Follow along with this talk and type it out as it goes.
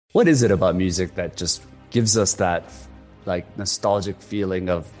What is it about music that just gives us that like nostalgic feeling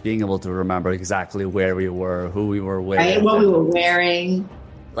of being able to remember exactly where we were, who we were Right? with, What we and were wearing.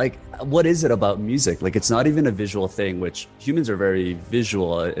 like what is it about music? Like it's not even a visual thing, which humans are very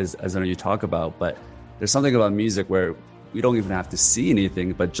visual, as I know you talk about, but there's something about music where we don't even have to see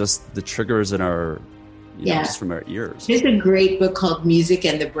anything, but just the triggers in our, Yeah. just from our ears. There's a great book called Music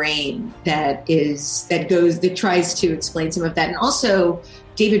and the Brain that tries to explain some of that. And also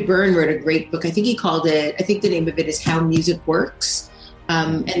David Byrne wrote a great book. I think the name of it is How Music Works.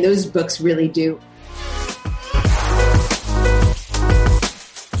 And those books really do.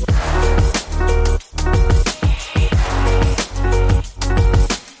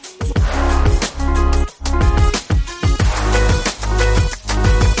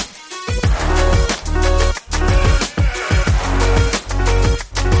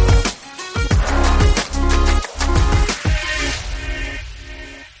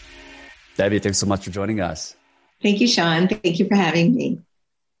 Debbie, thanks so much for joining us. Thank you, Sean. Thank you for having me.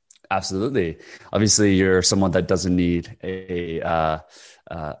 Absolutely. Obviously, you're someone that doesn't need a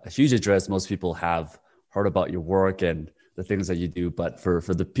huge address. Most people have heard about your work and the things that you do. But for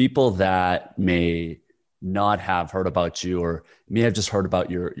the people that may not have heard about you or may have just heard about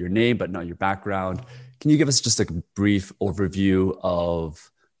your name, but not your background, can you give us just a brief overview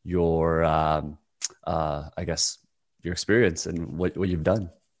of your, I guess, your experience and what you've done?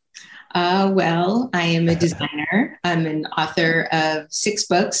 Well, I am a designer. I'm an author of 6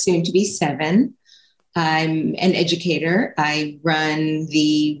 books, soon to be 7. I'm an educator. I run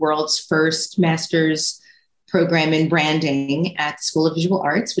the world's first master's program in branding at the School of Visual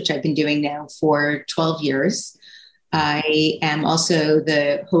Arts, which I've been doing now for 12 years. I am also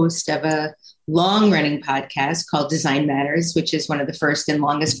the host of a long-running podcast called Design Matters, which is one of the first and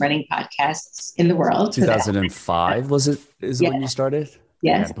longest-running podcasts in the world. 2005 was it? Is Yeah. when you started?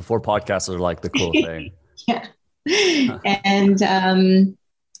 Yes. Yeah, before podcasts were like the cool thing. Yeah. And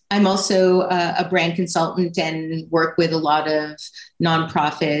I'm also a brand consultant and work with a lot of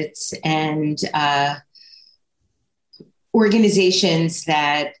nonprofits and organizations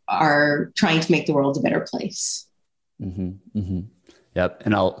that are trying to make the world a better place. Mm-hmm, mm-hmm. Yep.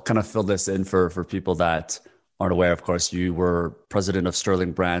 And I'll kind of fill this in for people that aren't aware. Of course, you were president of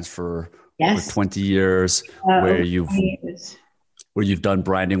Sterling Brands for over 20 years, where you've done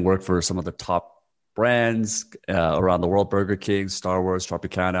branding work for some of the top brands around the world: Burger King, Star Wars,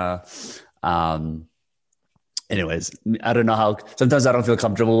 Tropicana. Anyways, I don't know how. Sometimes I don't feel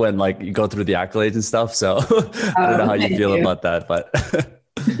comfortable when like you go through the accolades and stuff. So I don't know how you feel about that, but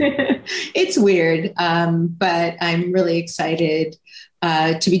it's weird. But I'm really excited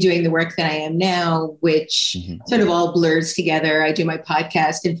to be doing the work that I am now, which sort of all blurs together. I do my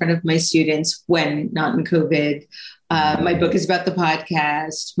podcast in front of my students when not in COVID. My book is about the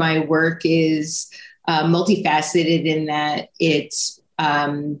podcast. My work is multifaceted in that it's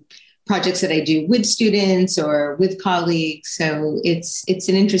projects that I do with students or with colleagues. So it's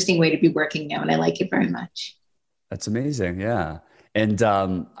an interesting way to be working now, and I like it very much. That's amazing. Yeah. And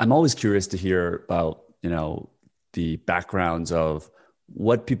I'm always curious to hear about, the backgrounds of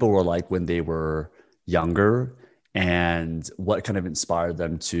what people were like when they were younger and what kind of inspired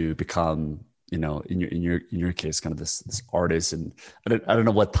them to become, in your case, kind of this artist. And I don't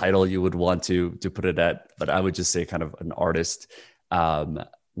know what title you would want to put it at, but I would just say kind of an artist.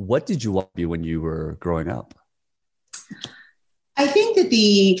 What did you want to be when you were growing up? I think that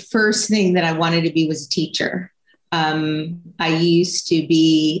the first thing that I wanted to be was a teacher. I used to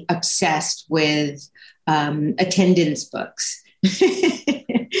be obsessed with attendance books.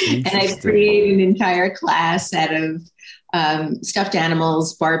 And I created an entire class out of stuffed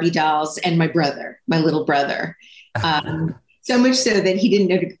animals, Barbie dolls, and my little brother. So much so that he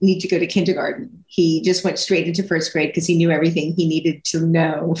didn't need to go to kindergarten. He just went straight into first grade because he knew everything he needed to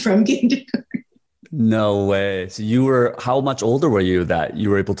know from kindergarten. No way. So how much older were you that you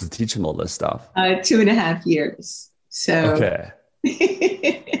were able to teach him all this stuff? 2.5 years. So, okay.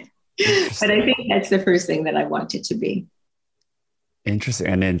 But I think that's the first thing that I wanted to be. Interesting.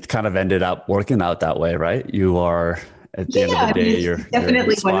 And it kind of ended up working out that way, right? You are, at the end of the day, you're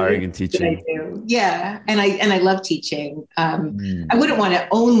inspiring and teaching. Yeah. And I love teaching. I wouldn't want to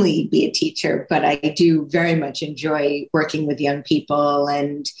only be a teacher, but I do very much enjoy working with young people,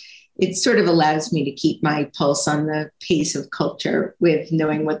 and it sort of allows me to keep my pulse on the pace of culture with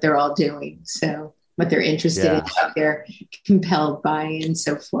knowing what they're all doing. So what they're interested in, what they're compelled by, and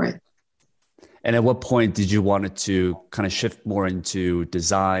so forth. And at what point did you want it to kind of shift more into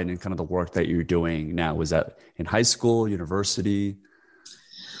design and kind of the work that you're doing now? Was that in high school, university?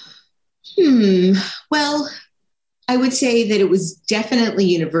 Well, I would say that it was definitely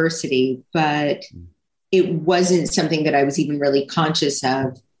university, but it wasn't something that I was even really conscious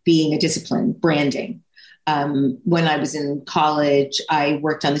of being a discipline, branding. When I was in college, I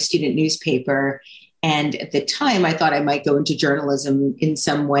worked on the student newspaper. And at the time, I thought I might go into journalism in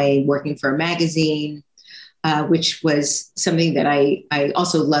some way, working for a magazine, which was something that I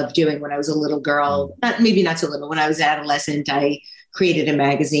also loved doing when I was a little girl. Maybe not so little. When I was an adolescent, I created a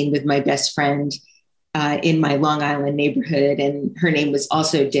magazine with my best friend in my Long Island neighborhood. And her name was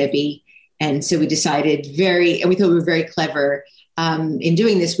also Debbie. And so we decided and we thought we were very clever. In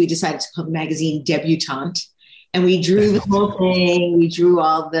doing this, we decided to call the magazine Debutante. And we drew the whole thing. We drew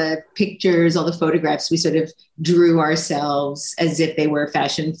all the pictures, all the photographs. We sort of drew ourselves as if they were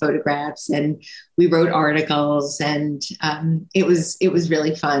fashion photographs. And we wrote articles, and it was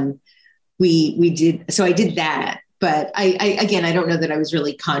really fun. So I did that. But I don't know that I was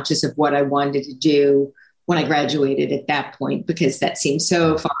really conscious of what I wanted to do when I graduated at that point, because that seemed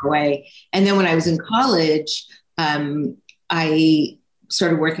so far away. And then when I was in college, I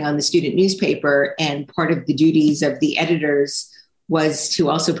started working on the student newspaper, and part of the duties of the editors was to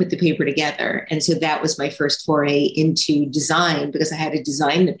also put the paper together. And so that was my first foray into design, because I had to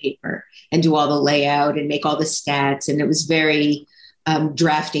design the paper and do all the layout and make all the stats. And it was very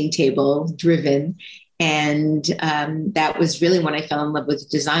drafting table driven. And that was really when I fell in love with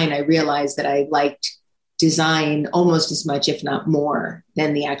design. I realized that I liked design almost as much, if not more,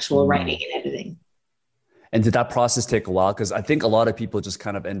 than the actual writing and editing. And did that process take a while? Because I think a lot of people just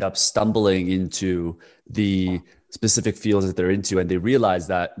kind of end up stumbling into the specific fields that they're into, and they realize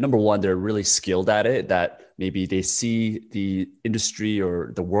that, number one, they're really skilled at it, that maybe they see the industry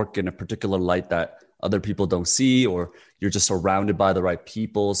or the work in a particular light that other people don't see, or you're just surrounded by the right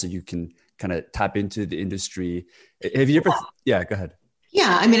people so you can kind of tap into the industry. Have you ever? Yeah, go ahead.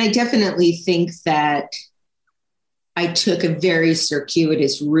 Yeah, I mean, I definitely think that I took a very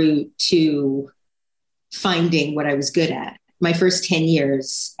circuitous route to finding what I was good at. My first 10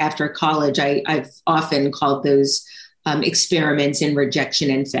 years after college, I've often called those experiments in rejection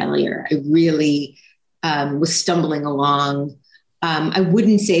and failure. I really was stumbling along. I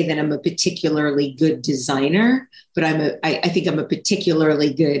wouldn't say that I'm a particularly good designer, but I think I'm a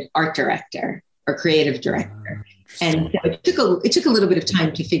particularly good art director or creative director. And so it took a little bit of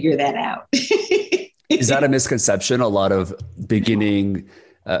time to figure that out. Is that a misconception? A lot of beginning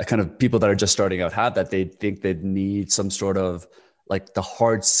kind of people that are just starting out have, that they think they need some sort of like the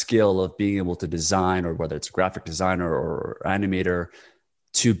hard skill of being able to design, or whether it's a graphic designer or animator,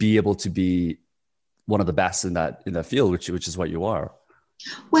 to be able to be one of the best in that field, which is what you are.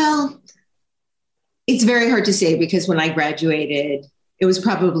 Well, it's very hard to say, because when I graduated, it was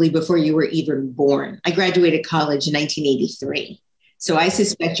probably before you were even born. I graduated college in 1983. So I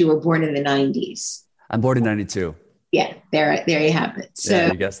suspect you were born in the 90s. I'm born in 92. Yeah, there you have it. So, yeah,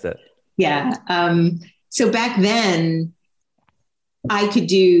 you guessed it. Yeah. So back then, I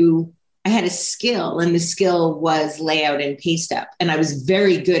had a skill, and the skill was layout and paste up. And I was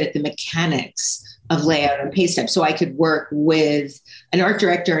very good at the mechanics of layout and paste up. So I could work with an art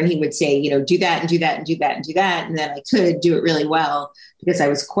director, and he would say, do that and do that and do that and do that. And then I could do it really well, because I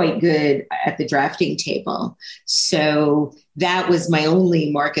was quite good at the drafting table. So that was my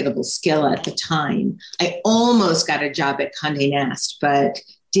only marketable skill at the time. I almost got a job at Condé Nast, but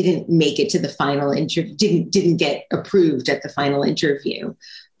didn't make it to the final interview, didn't get approved at the final interview.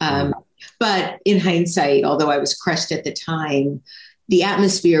 But in hindsight, although I was crushed at the time, the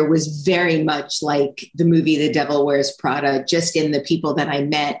atmosphere was very much like the movie The Devil Wears Prada, just in the people that I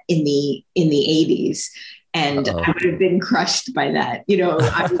met in the 80s. And I would have been crushed by that.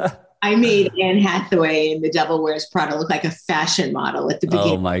 I made Anne Hathaway in The Devil Wears Prada look like a fashion model at the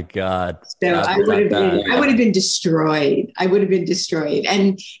beginning. Oh my God. So I would have been destroyed. I would have been destroyed.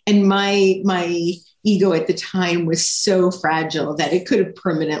 And my ego at the time was so fragile that it could have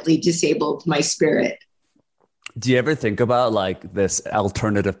permanently disabled my spirit. Do you ever think about like this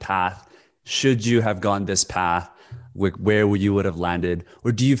alternative path? Should you have gone this path, where you would have landed?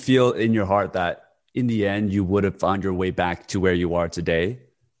 Or do you feel in your heart that in the end you would have found your way back to where you are today?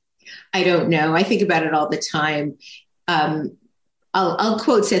 I don't know. I think about it all the time. I'll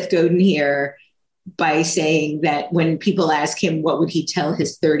quote Seth Godin here by saying that when people ask him what would he tell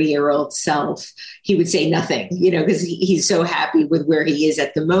his 30-year-old self, he would say nothing, because he's so happy with where he is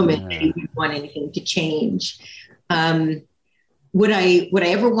at the moment that he wouldn't want anything to change. Would I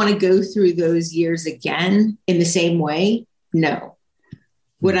ever want to go through those years again in the same way? No.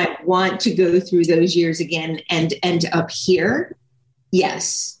 Would I want to go through those years again and end up here?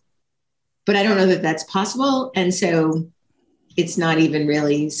 Yes. But I don't know that that's possible. And so it's not even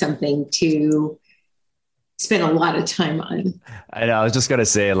really something to spent a lot of time on. I know. I was just gonna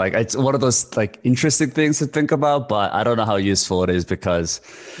say, like, it's one of those like interesting things to think about, but I don't know how useful it is because,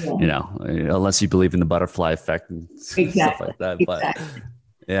 Yeah, unless you believe in the butterfly effect and stuff exactly. like that. But Exactly.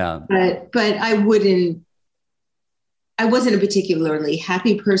 yeah. But I wasn't a particularly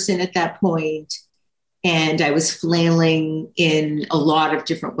happy person at that point, and I was flailing in a lot of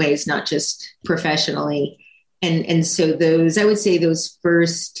different ways, not just professionally. And so I would say those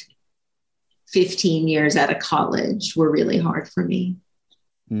first 15 years out of college were really hard for me.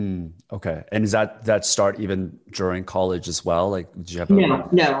 Okay. And is that start even during college as well? Like, did you have No,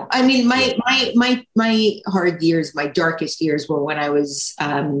 no. I mean, yeah. my hard years, my darkest years were when I was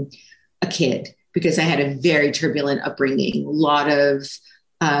a kid, because I had a very turbulent upbringing, a lot of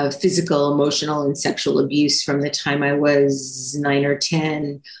physical, emotional, and sexual abuse from the time I was 9 or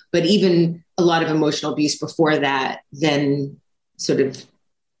 10, but even a lot of emotional abuse before that, then sort of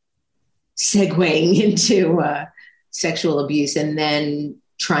segueing into sexual abuse, and then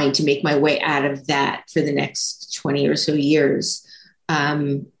trying to make my way out of that for the next 20 or so years.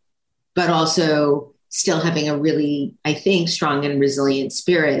 But also still having a really, I think, strong and resilient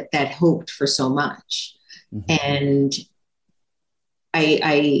spirit that hoped for so much. Mm-hmm. And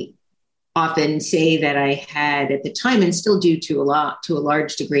I often say that I had at the time, and still do to a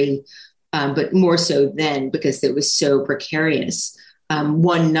large degree, but more so then because it was so precarious,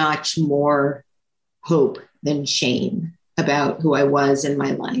 one notch more hope than shame about who I was in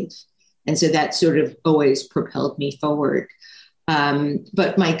my life. And so that sort of always propelled me forward.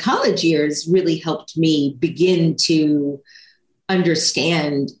 But my college years really helped me begin to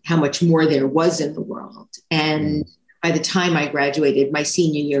understand how much more there was in the world. And by the time I graduated my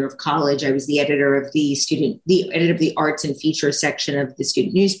senior year of college, I was the editor of the editor of the arts and feature section of the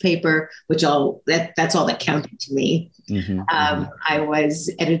student newspaper, that's all that counted to me. I was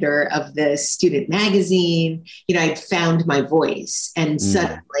editor of the student magazine. I'd found my voice, and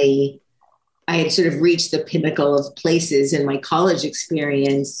suddenly I had sort of reached the pinnacle of places in my college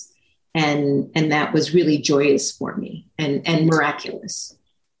experience. And that was really joyous for me and miraculous.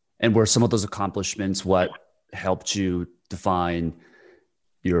 And were some of those accomplishments what helped you define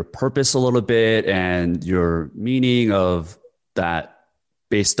your purpose a little bit and your meaning of that,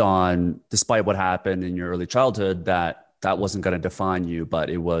 based on, despite what happened in your early childhood, that wasn't going to define you, but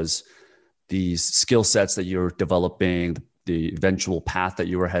it was these skill sets that you're developing, the eventual path that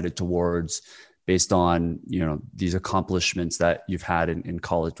you were headed towards, based on, these accomplishments that you've had in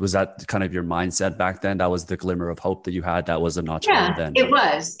college? Was that kind of your mindset back then? That was the glimmer of hope that you had? That was a notch higher then? It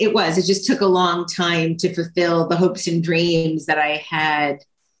was. It just took a long time to fulfill the hopes and dreams that I had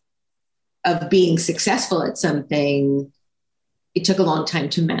of being successful at something. It took a long time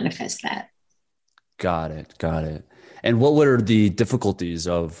to manifest that. Got it. And what were the difficulties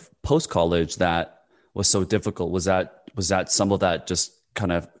of post-college that was so difficult? Was that some of that just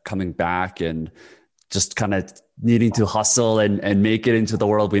kind of coming back and just kind of needing to hustle and make it into the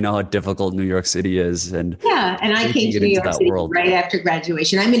world? We know how difficult New York City is. And I came to New York City right after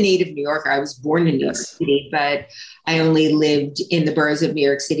graduation. I'm a native New Yorker. I was born in New York City, but I only lived in the boroughs of New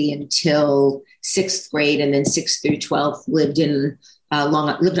York City until 6th grade, and then 6th through 12th lived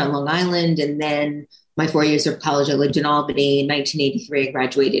on Long Island, and then my 4 years of college, I lived in Albany. In 1983, I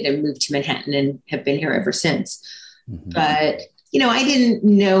graduated and moved to Manhattan and have been here ever since. But I didn't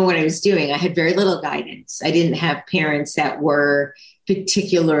know what I was doing. I had very little guidance. I didn't have parents that were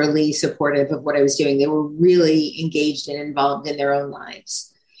particularly supportive of what I was doing. They were really engaged and involved in their own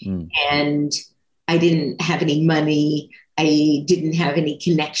lives. And I didn't have any money. I didn't have any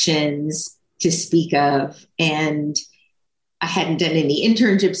connections to speak of. And I hadn't done any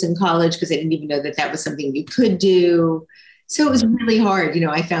internships in college because I didn't even know that was something you could do. So it was really hard.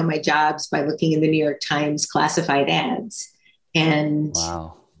 I found my jobs by looking in the New York Times classified ads, and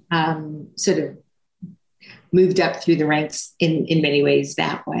sort of moved up through the ranks in many ways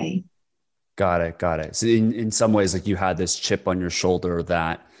that way. Got it. So in some ways, like, you had this chip on your shoulder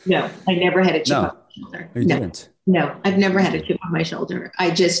that... No, I never had a chip on my shoulder. You didn't? No, I've never had a chip on my shoulder.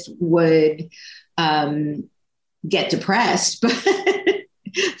 I just would get depressed, but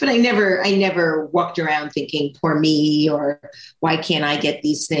I never walked around thinking, poor me, or why can't I get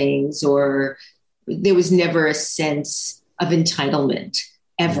these things? Or there was never a sense of entitlement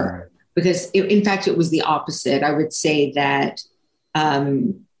ever, because in fact, it was the opposite. I would say that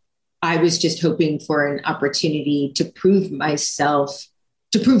I was just hoping for an opportunity to prove to myself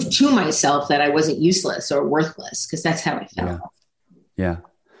that I wasn't useless or worthless, because that's how I felt. Yeah.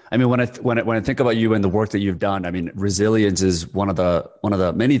 I mean, when I think about you and the work that you've done, I mean, resilience is one of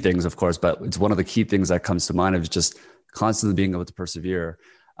the many things, of course, but it's one of the key things that comes to mind, of just constantly being able to persevere.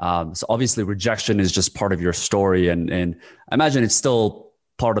 So obviously rejection is just part of your story. And I imagine it's still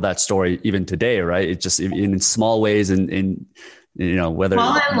part of that story even today, right? It's just in small ways and whether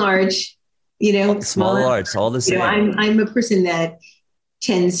small and large, small or large, it's all the same. I'm a person that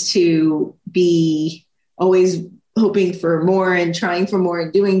tends to be always hoping for more and trying for more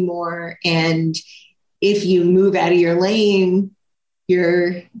and doing more. And if you move out of your lane,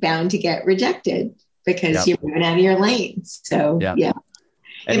 you're bound to get rejected because you're moving out of your lane. So yeah.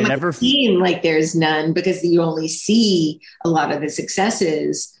 And it might seem like there's none because you only see a lot of the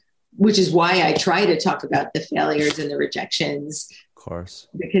successes, which is why I try to talk about the failures and the rejections. Of course.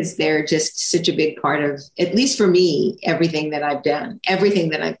 Because they're just such a big part of, at least for me, everything that I've done.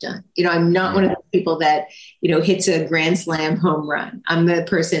 I'm not one of those people that, hits a grand slam home run. I'm the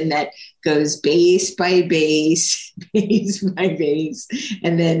person that goes base by base, base by base,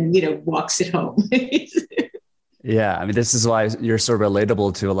 and then, walks it home. Yeah. I mean, this is why you're so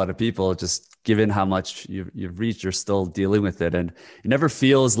relatable to a lot of people, just given how much you've reached, you're still dealing with it. And it never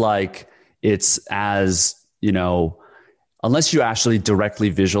feels like it's as, unless you actually directly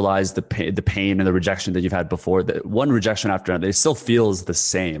visualize the pain and the rejection that you've had before, that one rejection after another, it still feels the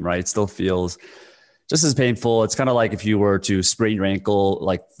same, right? It still feels just as painful. It's kind of like if you were to sprain your ankle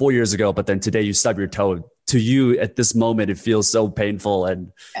like 4 years ago, but then today you stub your toe. To you at this moment, it feels so painful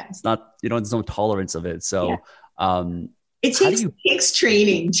and it's not, there's no tolerance of it. So it takes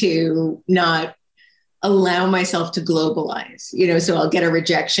training to not allow myself to globalize, so I'll get a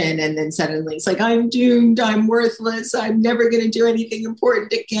rejection and then suddenly it's like, I'm doomed, I'm worthless, I'm never going to do anything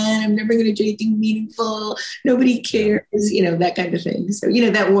important again, I'm never going to do anything meaningful, nobody cares, that kind of thing. So,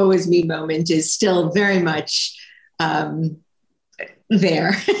 that woe is me moment is still very much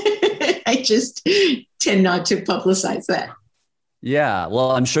there. I just tend not to publicize that. Yeah.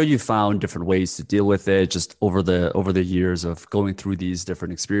 Well, I'm sure you found different ways to deal with it just over the years of going through these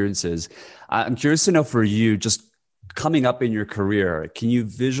different experiences. I'm curious to know for you, just coming up in your career, can you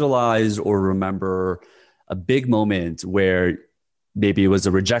visualize or remember a big moment where maybe it was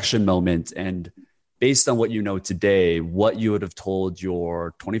a rejection moment, and based on what you know today, what you would have told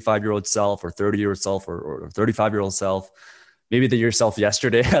your 25-year-old self or 30-year-old self or 35-year-old self, maybe the yourself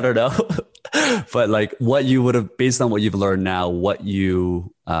yesterday, I don't know. But like what you would have, based on what you've learned now, what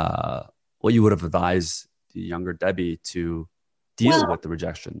you would have advised the younger Debbie to deal with the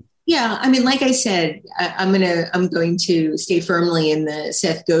rejection? Yeah. I mean, like I said, I'm going to stay firmly in the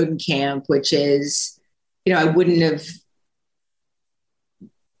Seth Godin camp, which is, I wouldn't have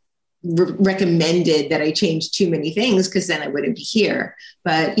recommended that I change too many things because then I wouldn't be here,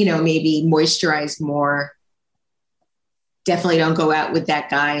 but, maybe moisturize more. Definitely don't go out with that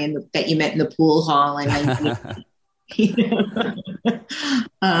guy that you met in the pool hall. And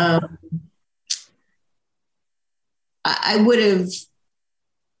I would have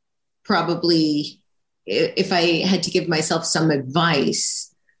probably, if I had to give myself some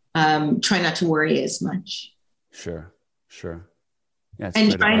advice, try not to worry as much. Sure. Yeah,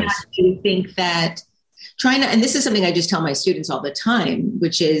 and try not to think that, and this is something I just tell my students all the time,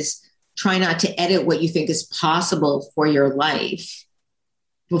 which is, try not to edit what you think is possible for your life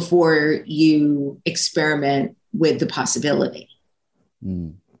before you experiment with the possibility.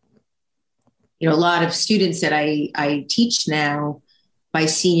 A lot of students that I teach now by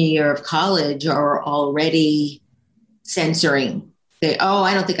senior year of college are already censoring.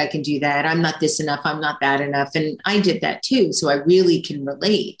 I don't think I can do that. I'm not this enough. I'm not that enough. And I did that too. So I really can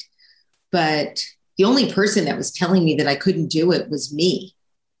relate. But the only person that was telling me that I couldn't do it was me.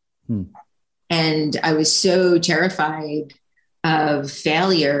 And I was so terrified of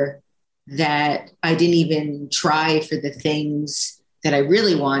failure that I didn't even try for the things that I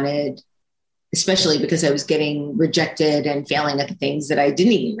really wanted, especially because I was getting rejected and failing at the things that I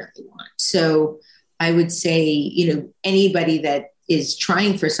didn't even really want. So I would say, anybody that is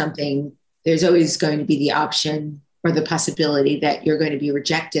trying for something, there's always going to be the option or the possibility that you're going to be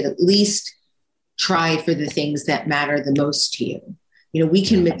rejected. At least try for the things that matter the most to you. We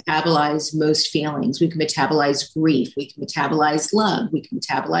can metabolize most feelings. We can metabolize grief. We can metabolize love. We can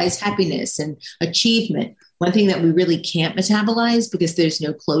metabolize happiness and achievement. One thing that we really can't metabolize because there's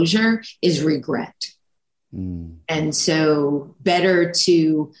no closure is regret. And so better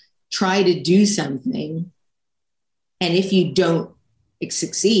to try to do something. And if you don't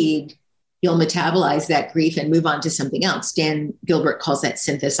succeed, you'll metabolize that grief and move on to something else. Dan Gilbert calls that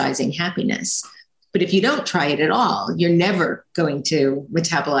synthesizing happiness. But if you don't try it at all, you're never going to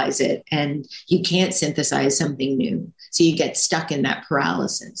metabolize it and you can't synthesize something new. So you get stuck in that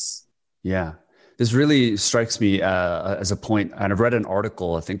paralysis. Yeah. This really strikes me as a point. And I've read an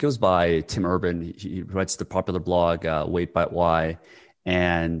article, I think it was by Tim Urban. He writes the popular blog, Wait But Why.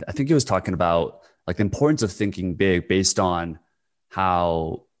 And I think he was talking about like the importance of thinking big based on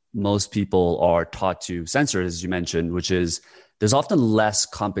how most people are taught to censor, as you mentioned, which is there's often less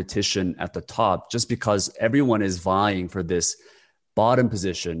competition at the top just because everyone is vying for this bottom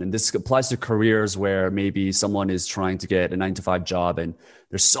position. And this applies to careers where maybe someone is trying to get a 9 to 5 job and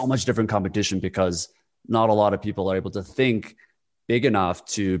there's so much different competition because not a lot of people are able to think big enough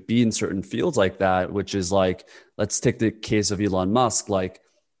to be in certain fields like that, which is like, let's take the case of Elon Musk. Like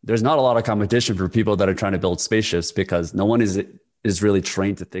there's not a lot of competition for people that are trying to build spaceships because no one is really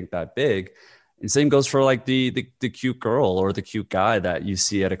trained to think that big. And same goes for like the cute girl or the cute guy that you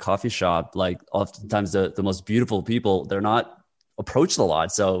see at a coffee shop. Like oftentimes the most beautiful people, they're not approached a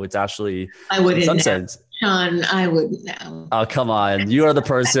lot. So it's actually, I wouldn't in some know. sense. Sean, I wouldn't know. Oh, come on. You are the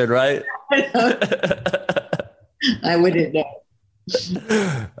person, right? I wouldn't know.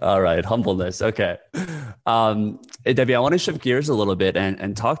 All right. Humbleness. Okay. Hey, Debbie, I want to shift gears a little bit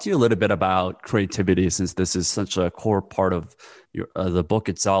and talk to you a little bit about creativity, since this is such a core part of your, the book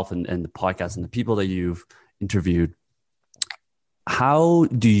itself and the podcast and the people that you've interviewed. How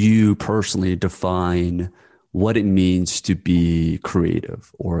do you personally define what it means to be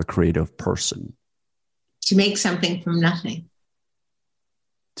creative or a creative person? To make something from nothing.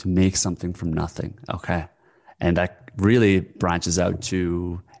 To make something from nothing. Okay. And that really branches out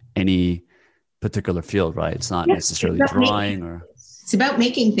to any particular field, right? It's not necessarily drawing or... It's about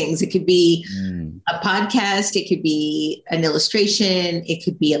making things. It could be a podcast. It could be an illustration. It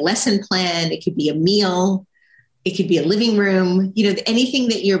could be a lesson plan. It could be a meal. It could be a living room. You know, anything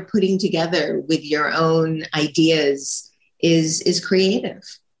that you're putting together with your own ideas is creative.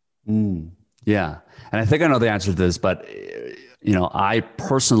 Yeah. And I think I know the answer to this, but, you know, I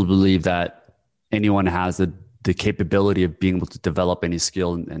personally believe that anyone has the capability of being able to develop any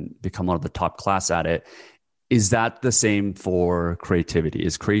skill and become one of the top class at it. Is that the same for creativity?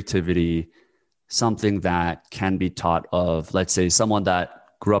 Is creativity something that can be taught of, let's say, someone that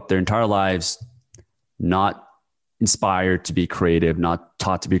grew up their entire lives not inspired to be creative, not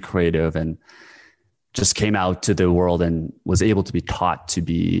taught to be creative, and just came out to the world and was able to be taught to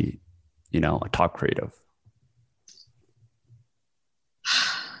be, you know, a top creative?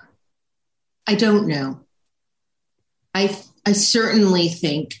 I don't know. I certainly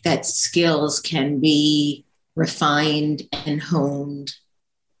think that skills can be refined and honed.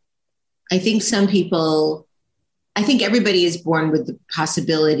 I think everybody is born with the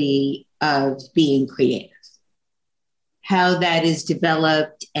possibility of being creative. How that is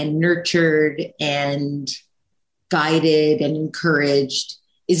developed and nurtured and guided and encouraged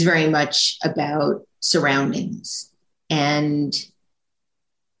is very much about surroundings. And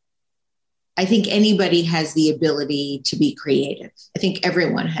I think anybody has the ability to be creative. I think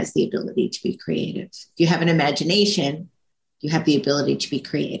everyone has the ability to be creative. If you have an imagination, you have the ability to be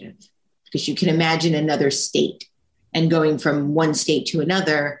creative because you can imagine another state, and going from one state to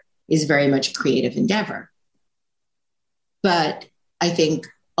another is very much a creative endeavor. But I think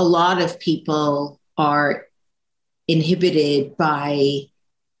a lot of people are inhibited by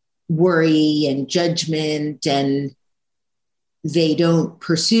worry and judgment, and they don't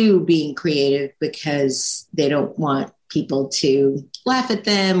pursue being creative because they don't want people to laugh at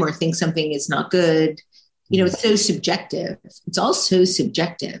them or think something is not good. You know, it's so subjective. It's all so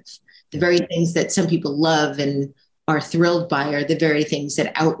subjective. The very things that some people love and are thrilled by are the very things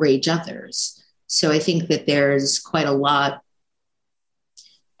that outrage others. So I think that there's quite a lot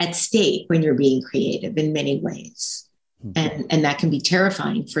at stake when you're being creative in many ways. And that can be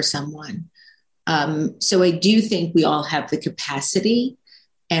terrifying for someone. So I do think we all have the capacity,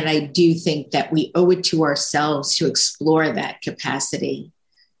 and I do think that we owe it to ourselves to explore that capacity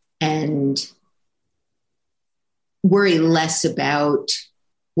and worry less about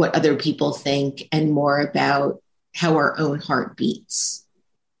what other people think and more about how our own heart beats.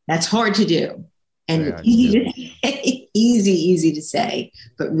 That's hard to do, and easy to say,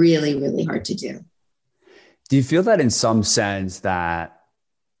 but really, really hard to do. Do you feel that in some sense that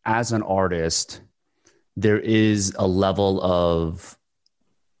as an artist, there is a level of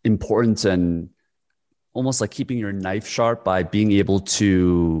importance and almost like keeping your knife sharp by being able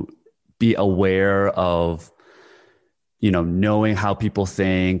to be aware of, you know, knowing how people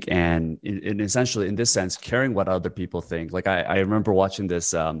think and essentially in this sense, caring what other people think? Like I remember watching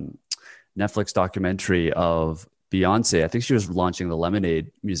this Netflix documentary of Beyonce. I think she was launching the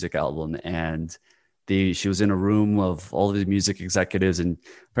Lemonade music album, and she was in a room of all the music executives, and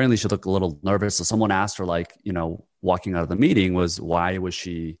apparently she looked a little nervous. So someone asked her, like, you know, walking out of the meeting, why was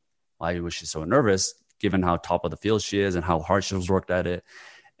she so nervous given how top of the field she is and how hard she was worked at it?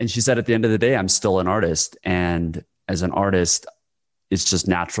 And she said, at the end of the day, I'm still an artist. And as an artist, it's just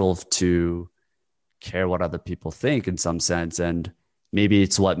natural to care what other people think in some sense. And maybe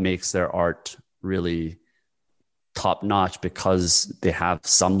it's what makes their art really top notch, because they have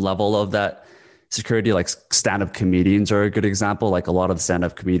some level of that security. Like stand-up comedians are a good example. Like a lot of the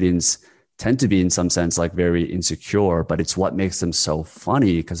stand-up comedians tend to be in some sense like very insecure, but it's what makes them so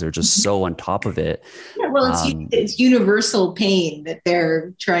funny because they're just so on top of it. Yeah, well, it's universal pain that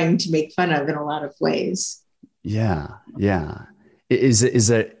they're trying to make fun of in a lot of ways. Yeah. Is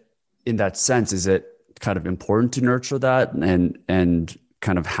it in that sense, is it kind of important to nurture that and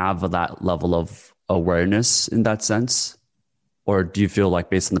kind of have that level of awareness in that sense? Or do you feel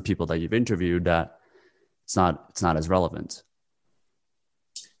like, based on the people that you've interviewed, that it's not as relevant?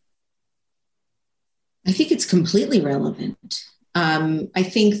 I think it's completely relevant. I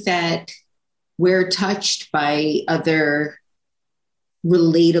think that we're touched by other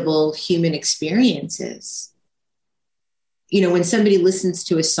relatable human experiences. When somebody listens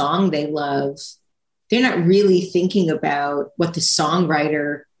to a song they love, they're not really thinking about what the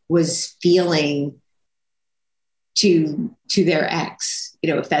songwriter was feeling to their ex,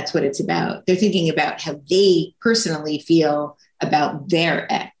 if that's what it's about. They're thinking about how they personally feel about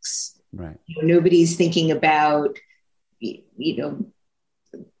their ex. Right. Nobody's thinking about,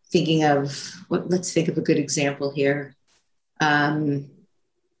 thinking of let's think of a good example here.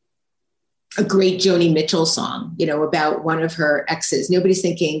 A great Joni Mitchell song, about one of her exes. Nobody's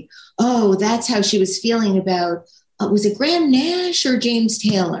thinking, oh, that's how she was feeling about, was it Graham Nash or James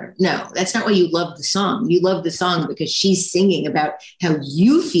Taylor? No, that's not why you love the song. You love the song because she's singing about how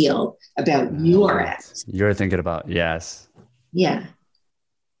you feel about your ex. You're thinking about, yes. Yeah.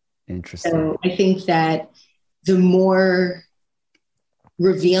 Interesting. So I think that the more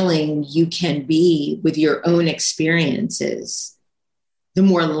revealing you can be with your own experiences, the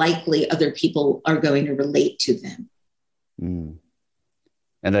more likely other people are going to relate to them. Mm.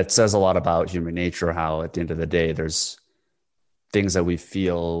 And that says a lot about human nature, how at the end of the day, there's things that we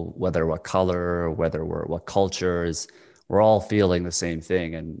feel, whether what color, whether what cultures, we're all feeling the same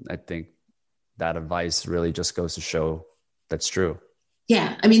thing. And I think that advice really just goes to show that's true.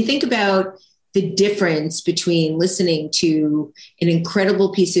 Yeah. I mean, think about the difference between listening to an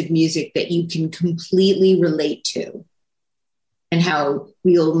incredible piece of music that you can completely relate to, and how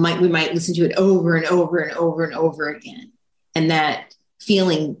we might listen to it over and over and over and over again. And that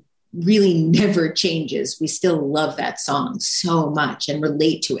feeling really never changes. We still love that song so much and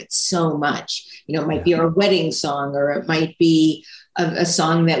relate to it so much. It might be our wedding song, or it might be a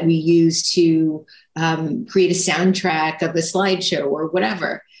song that we use to create a soundtrack of a slideshow or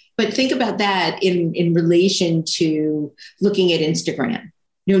whatever. But think about that in relation to looking at Instagram.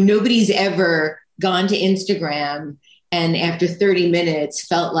 Nobody's ever gone to Instagram and after 30 minutes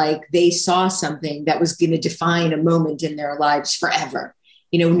felt like they saw something that was going to define a moment in their lives forever.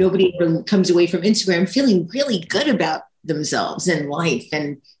 Nobody ever comes away from Instagram feeling really good about themselves and life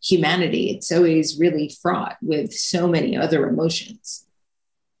and humanity. It's always really fraught with so many other emotions.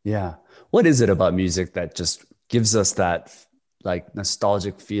 Yeah. What is it about music that just gives us that like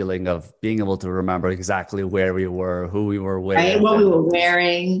nostalgic feeling of being able to remember exactly where we were, who we were with, right? What we were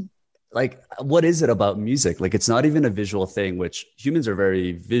wearing? Like, what is it about music? Like, it's not even a visual thing, which humans are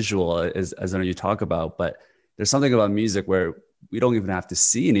very visual, as I know you talk about, but there's something about music where we don't even have to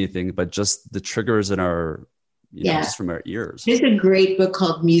see anything, but just the triggers in our, just from our ears. There's a great book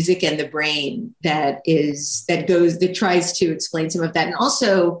called Music and the Brain that tries to explain some of that. And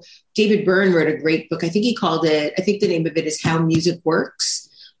also David Byrne wrote a great book. I think the name of it is How Music Works.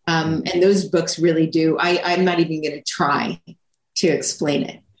 And those books really do. I'm not even going to try to explain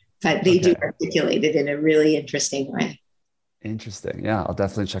it, but they do articulate it in a really interesting way. Interesting. Yeah, I'll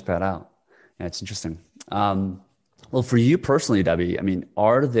definitely check that out. Yeah, it's interesting. Well, for you personally, Debbie, I mean,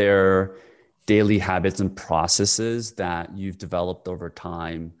 are there daily habits and processes that you've developed over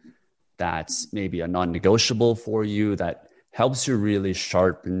time that's maybe a non-negotiable for you that helps you really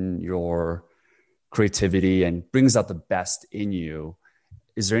sharpen your creativity and brings out the best in you?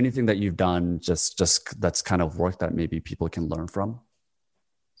 Is there anything that you've done just that's kind of work that maybe people can learn from?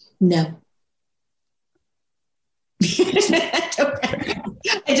 No.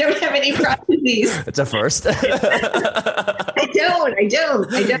 I don't have any processes. It's a first. I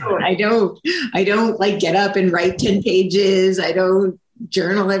don't like get up and write 10 pages. I don't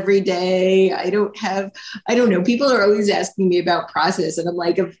journal every day. I don't know. People are always asking me about process, and I'm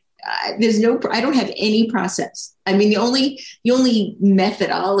like, I don't have any process. I mean, the only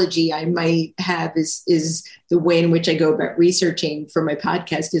methodology I might have is the way in which I go about researching for my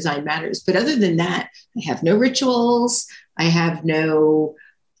podcast, Design Matters. But other than that, I have no rituals. I have no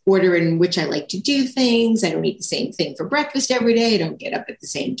order in which I like to do things. I don't eat the same thing for breakfast every day. I don't get up at the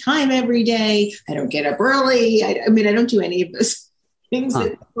same time every day. I don't get up early. I mean, I don't do any of those things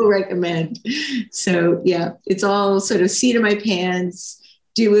that people recommend. So yeah, it's all sort of seat of my pants,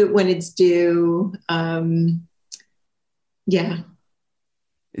 do it when it's due. Yeah.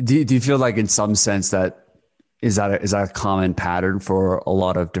 Do you feel like in some sense that is that a common pattern for a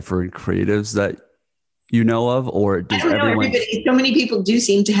lot of different creatives that you know of, or does everyone? So many people do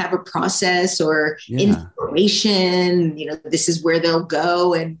seem to have a process or inspiration, this is where they'll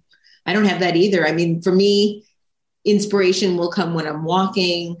go. And I don't have that either. I mean, for me, inspiration will come when I'm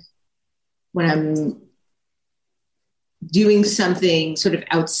walking, when I'm doing something sort of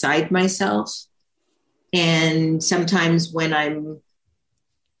outside myself. And sometimes when I'm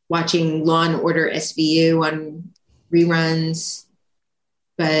watching Law and Order SVU on reruns,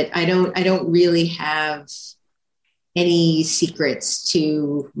 but I don't really have any secrets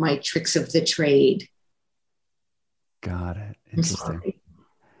to my tricks of the trade. Got it. Interesting.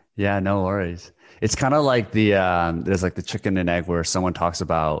 Yeah, no worries. It's kind of like there's like the chicken and egg where someone talks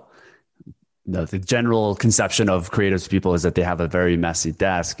about the general conception of creative people is that they have a very messy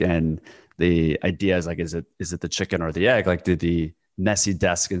desk, and the idea is like, is it the chicken or the egg? Like, did the messy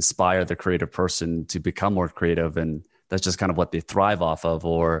desk inspire the creative person to become more creative, and that's just kind of what they thrive off of,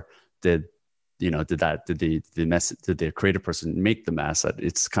 or did the creative person make the mess?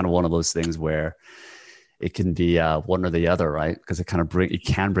 It's kind of one of those things where it can be one or the other, right? Because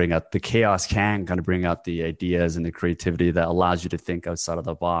the chaos can kind of bring out the ideas and the creativity that allows you to think outside of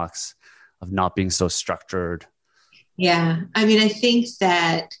the box of not being so structured. Yeah. I mean, I think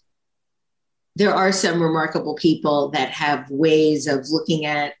that there are some remarkable people that have ways of looking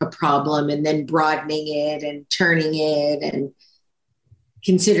at a problem and then broadening it and turning it and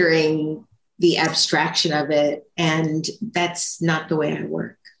considering the abstraction of it. And that's not the way I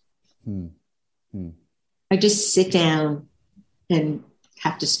work. I just sit down and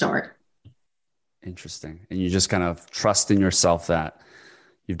have to start. Interesting. And you just kind of trust in yourself that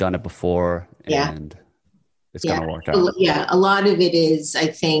you've done it before and it's going to work out. Yeah. A lot of it is, I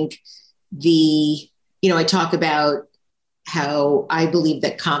think, I talk about how I believe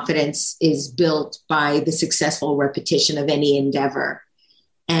that confidence is built by the successful repetition of any endeavor.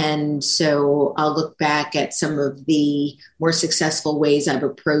 And so I'll look back at some of the more successful ways I've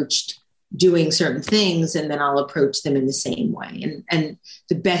approached doing certain things, and then I'll approach them in the same way. And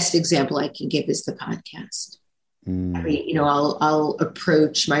the best example I can give is the podcast. I'll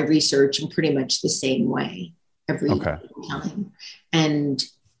approach my research in pretty much the same way every time.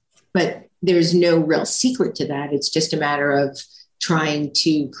 But there's no real secret to that. It's just a matter of trying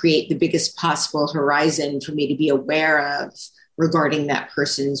to create the biggest possible horizon for me to be aware of regarding that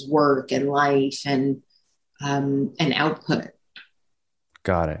person's work and life and output.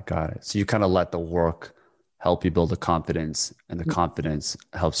 Got it. So you kind of let the work help you build the confidence, and the confidence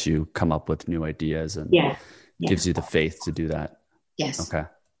helps you come up with new ideas and gives you the faith to do that. Yes. Okay.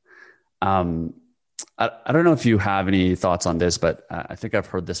 I don't know if you have any thoughts on this, but I think I've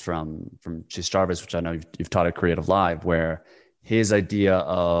heard this from Chase Jarvis, which I know you've taught at Creative Live, where his idea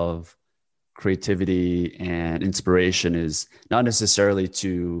of creativity and inspiration is not necessarily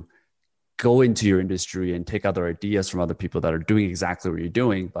to go into your industry and take other ideas from other people that are doing exactly what you're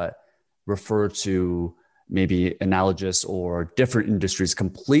doing, but refer to maybe analogous or different industries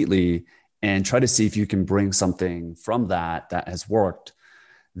completely and try to see if you can bring something from that has worked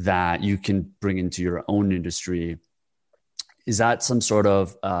that you can bring into your own industry. Is that some sort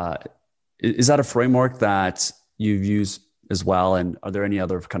of, is that a framework that you've used as well? And are there any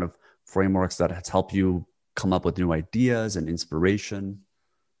other kind of frameworks that has helped you come up with new ideas and inspiration?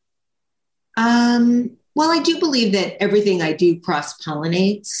 Well, I do believe that everything I do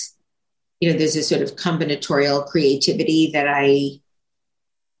cross-pollinates. There's a sort of combinatorial creativity that I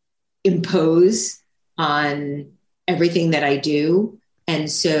impose on everything that I do. And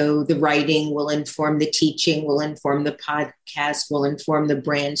so the writing will inform the teaching, will inform the podcast, will inform the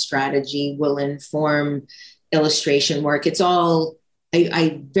brand strategy, will inform illustration work. It's all,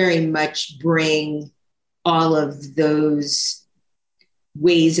 I very much bring all of those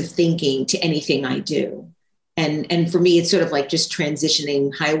ways of thinking to anything I do. And for me, it's sort of like just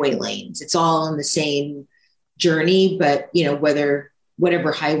transitioning highway lanes. It's all on the same journey, but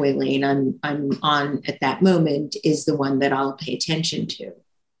whatever highway lane I'm on at that moment is the one that I'll pay attention to.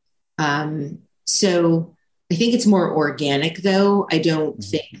 So I think it's more organic, though. I don't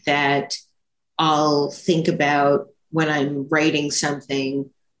think that I'll think about when I'm writing something,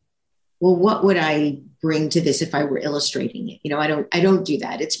 well, what would I bring to this if I were illustrating it? I don't do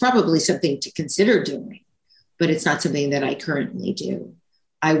that. It's probably something to consider doing, but it's not something that I currently do.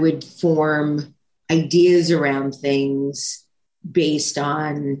 I would form ideas around things based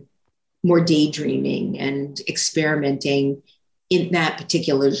on more daydreaming and experimenting in that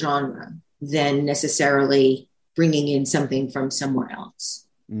particular genre than necessarily bringing in something from somewhere else.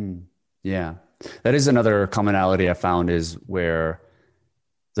 Yeah. That is another commonality I found, is where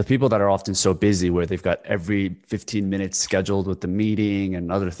the people that are often so busy, where they've got every 15 minutes scheduled with the meeting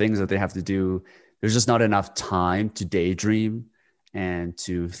and other things that they have to do, there's just not enough time to daydream and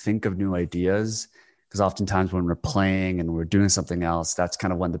to think of new ideas. Because oftentimes when we're playing and we're doing something else, that's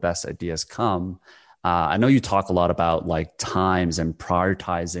kind of when the best ideas come. I know you talk a lot about like times and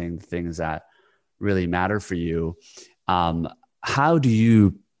prioritizing things that really matter for you. How do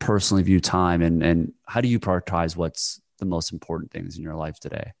you personally view time, and how do you prioritize what's the most important things in your life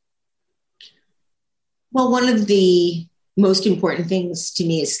today? Well, one of the most important things to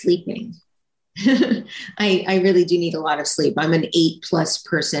me is sleeping. I really do need a lot of sleep. I'm an 8+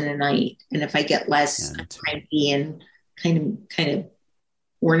 person a night. And if I get less, I'm cranky and kind of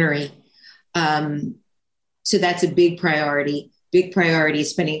ornery. So that's a big priority. Big priority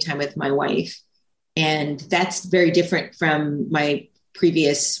is spending time with my wife. And that's very different from my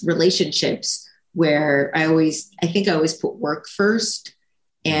previous relationships, where I think I always put work first.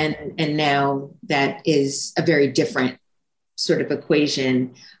 And now that is a very different sort of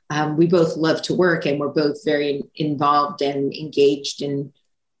equation. We both love to work, and we're both very involved and engaged and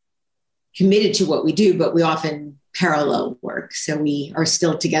committed to what we do, but we often parallel work. So we are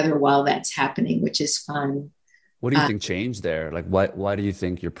still together while that's happening, which is fun. What do you think changed there? Like, why do you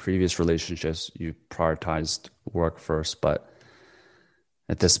think your previous relationships, you prioritized work first, but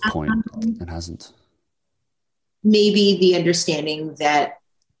at this point it hasn't? Maybe the understanding that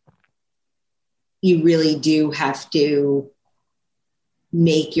you really do have to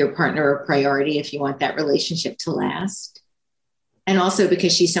make your partner a priority if you want that relationship to last. And also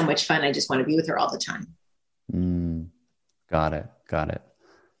because she's so much fun, I just want to be with her all the time. Got it.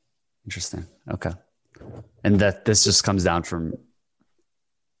 Interesting. Okay. And that this just comes down from,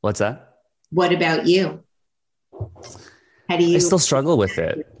 what's that? What about you? How do you? I still struggle with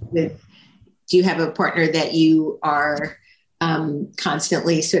it. Do you have a partner that you are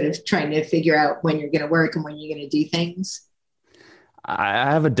constantly sort of trying to figure out when you're going to work and when you're going to do things?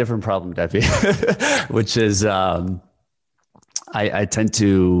 I have a different problem, Debbie, which is I tend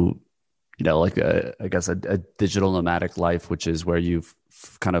to, like I guess a digital nomadic life, which is where you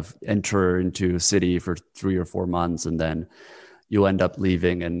kind of enter into a city for 3 or 4 months and then you end up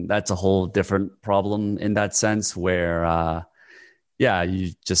leaving. And that's a whole different problem in that sense, where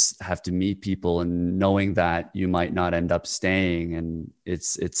you just have to meet people, and knowing that you might not end up staying. And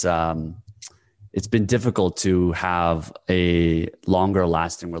it's been difficult to have a longer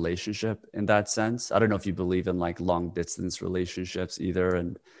lasting relationship in that sense. I don't know if you believe in like long distance relationships either.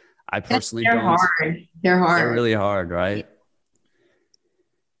 And I personally don't. Hard. They're hard. They're really hard, right?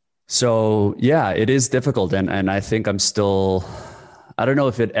 So yeah, it is difficult. And I think I don't know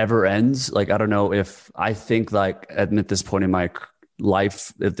if it ever ends. Like, I don't know if I think like at this point in my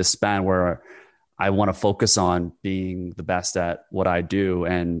life, at the span where I want to focus on being the best at what I do.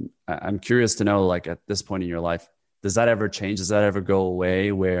 And I'm curious to know, like, at this point in your life, does that ever change? Does that ever go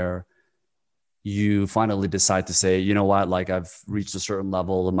away, where you finally decide to say, you know what, like I've reached a certain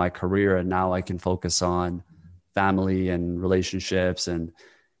level in my career and now I can focus on family and relationships? And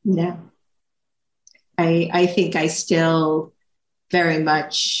no, I think I still very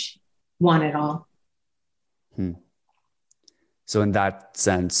much want it all. So in that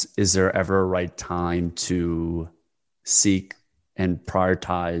sense, is there ever a right time to seek and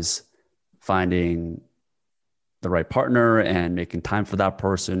prioritize finding the right partner and making time for that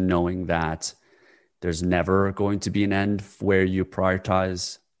person, knowing that there's never going to be an end where you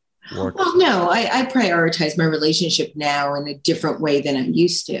prioritize work? Well, no, I prioritize my relationship now in a different way than I'm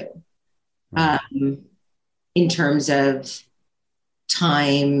used to, in terms of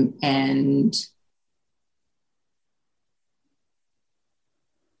time and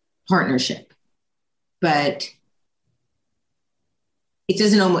partnership. But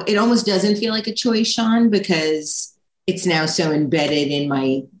it almost doesn't feel like a choice, Sean, because it's now so embedded in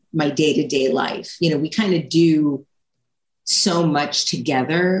my day-to-day life. We kind of do so much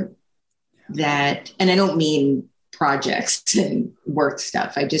together that, and I don't mean projects and work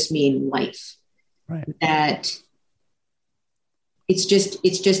stuff, I just mean life. Right. That it's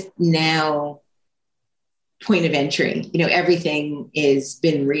just now point of entry. Everything is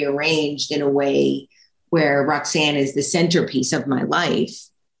been rearranged in a way where Roxanne is the centerpiece of my life,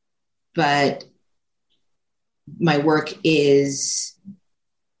 but my work is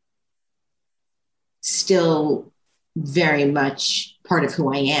still very much part of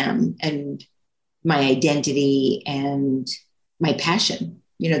who I am and my identity and my passion.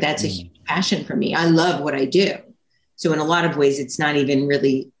 That's a huge passion for me. I love what I do. So in a lot of ways, it's not even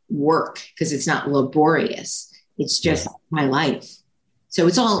really work because it's not laborious. It's just my life. So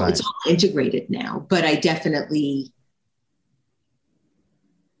it's all integrated now, but I definitely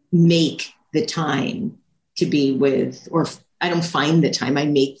make the time to be with, or I don't find the time, I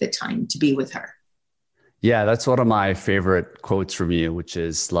make the time to be with her. Yeah, that's one of my favorite quotes from you, which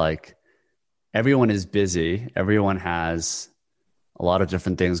is like, everyone is busy. Everyone has a lot of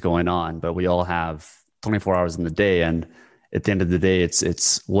different things going on, but we all have 24 hours in the day. And at the end of the day,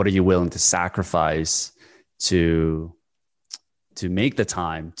 it's what are you willing to sacrifice to make the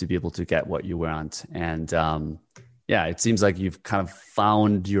time to be able to get what you want? And yeah, it seems like you've kind of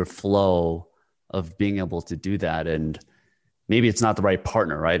found your flow of being able to do that. And maybe it's not the right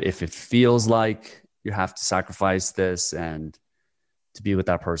partner, right? If it feels like you have to sacrifice this and to be with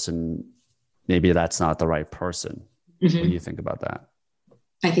that person, maybe that's not the right person. Mm-hmm. What do you think about that?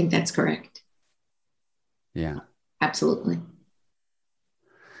 I think that's correct. Yeah. Absolutely.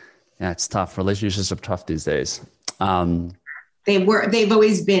 Yeah, it's tough. Relationships are tough these days. They've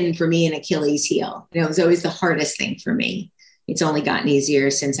always been for me an Achilles heel. It was always the hardest thing for me. It's only gotten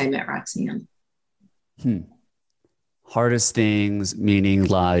easier since I met Roxanne. Hardest things, meaning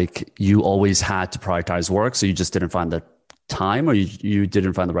like you always had to prioritize work, so you just didn't find the time, or you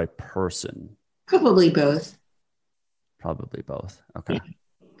didn't find the right person? Probably both. Probably both. Okay. Yeah.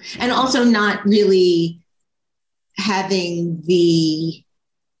 And also not really having the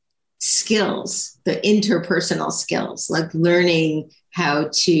skills, the interpersonal skills, like learning how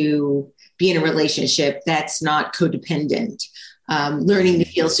to be in a relationship that's not codependent, learning to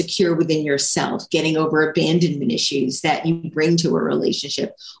feel secure within yourself, getting over abandonment issues that you bring to a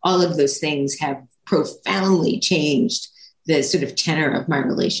relationship. All of those things have profoundly changed the sort of tenor of my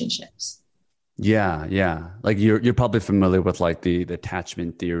relationships. Yeah. Yeah. Like you're probably familiar with like the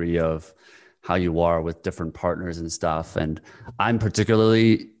attachment theory of how you are with different partners and stuff. And I'm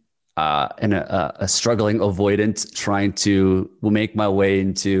particularly in a struggling avoidant, trying to make my way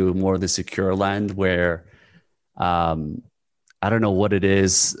into more of the secure land where I don't know what it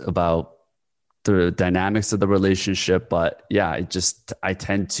is about the dynamics of the relationship, but yeah, I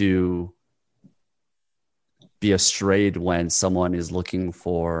tend to be afraid when someone is looking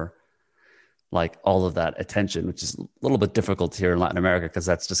for like all of that attention, which is a little bit difficult here in Latin America because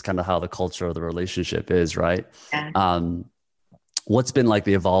that's just kind of how the culture of the relationship is, right? Yeah. What's been like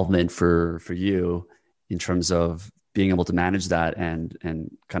the evolvement for you in terms of being able to manage that and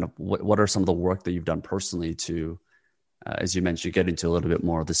kind of what are some of the work that you've done personally to, as you mentioned, get into a little bit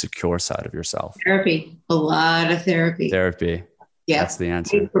more of the secure side of yourself? Therapy, a lot of therapy. Therapy. Yeah. That's the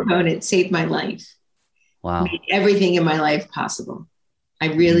answer. Proponent saved my life. Wow. Made everything in my life possible.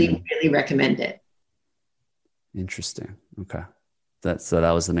 I really, really recommend it. Interesting. Okay. So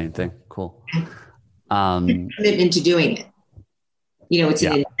that was the main thing. Cool. Commitment to doing it. It's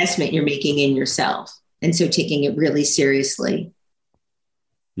an investment you're making in yourself. And so taking it really seriously.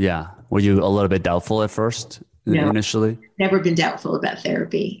 Yeah. Were you a little bit doubtful at first initially? Never been doubtful about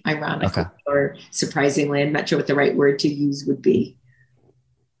therapy, ironically, or surprisingly. I'm not sure what the right word to use would be.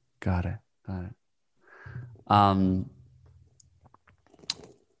 Got it.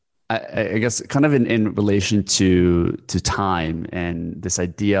 I guess kind of in relation to time and this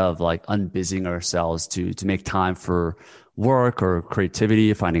idea of like unbusying ourselves to make time for work or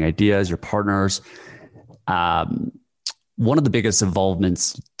creativity, finding ideas, your partners. One of the biggest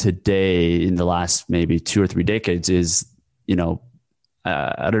involvements today in the last maybe 2 or 3 decades is, I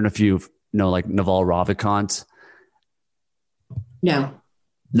don't know if you know like Naval Ravikant. No.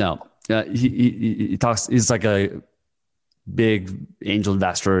 He talks, he's like a big angel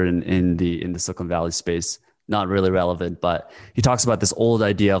investor in the Silicon Valley space. Not really relevant, but he talks about this old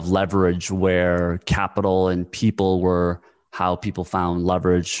idea of leverage where capital and people were how people found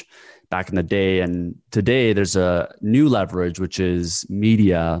leverage back in the day. And today there's a new leverage, which is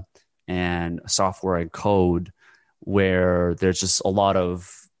media and software and code, where there's just a lot of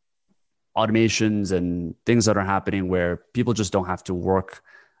automations and things that are happening where people just don't have to work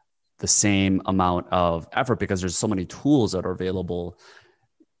the same amount of effort because there's so many tools that are available.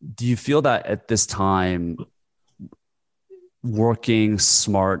 Do you feel that at this time, working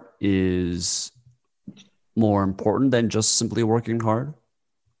smart is more important than just simply working hard?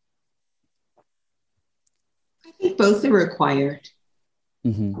 I think both are required.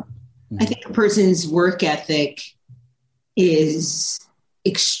 Mm-hmm. Mm-hmm. I think a person's work ethic is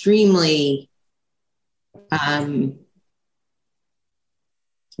extremely,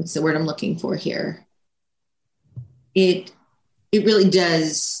 what's the word I'm looking for here? It it really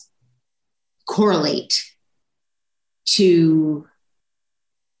does correlate to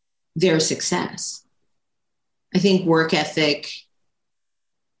their success. I think work ethic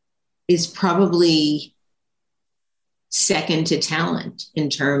is probably second to talent in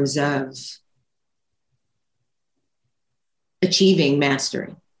terms of achieving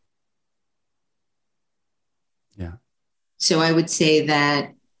mastery. Yeah. So I would say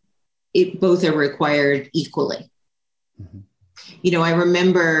that both are required equally. Mm-hmm. I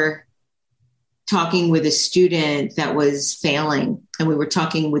remember talking with a student that was failing, and we were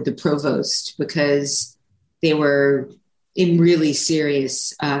talking with the provost because they were in really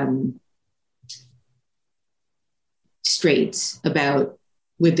serious straits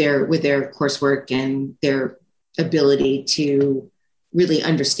with their coursework and their ability to really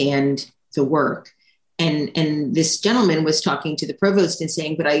understand the work. And this gentleman was talking to the provost and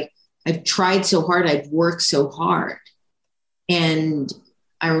saying, but I've tried so hard, I've worked so hard. And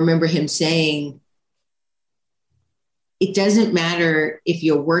I remember him saying, it doesn't matter if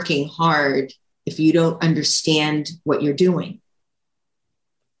you're working hard if you don't understand what you're doing.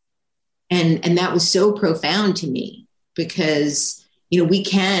 And that was so profound to me because, we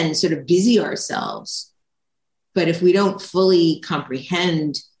can sort of busy ourselves, but if we don't fully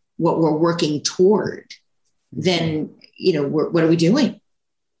comprehend what we're working toward, then, what are we doing?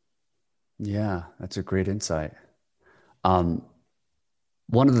 Yeah, that's a great insight.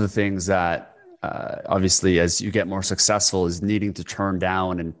 One of the things that obviously as you get more successful is needing to turn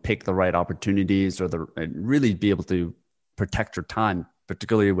down and pick the right opportunities and really be able to protect your time,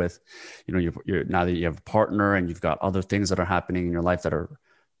 particularly with, you're now that you have a partner and you've got other things that are happening in your life that are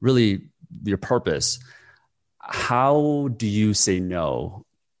really your purpose. How do you say no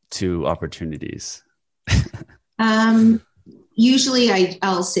to opportunities? Usually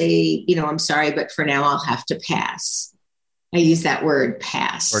I'll say, I'm sorry, but for now I'll have to pass. I use that word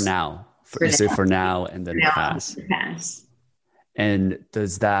pass. For now. Say for now and then pass. Pass. And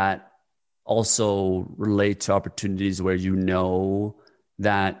does that also relate to opportunities where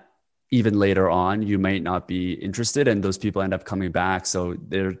that even later on you might not be interested and those people end up coming back? So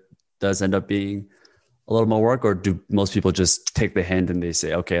there does end up being a little more work, or do most people just take the hint and they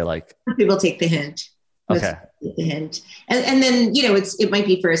say, okay, like people take the hint. Okay. The hint. And then, it might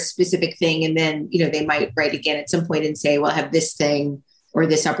be for a specific thing. And then, they might write again at some point and say, well, I have this thing or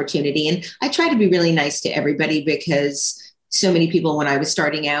this opportunity. And I try to be really nice to everybody because so many people, when I was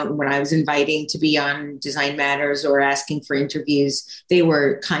starting out and when I was inviting to be on Design Matters or asking for interviews, they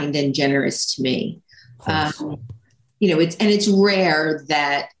were kind and generous to me. It's rare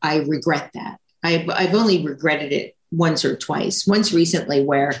that I regret that. I've only regretted it once or twice. Once recently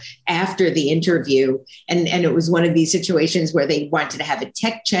where after the interview, and it was one of these situations where they wanted to have a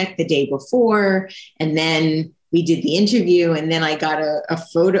tech check the day before, and then we did the interview, and then I got a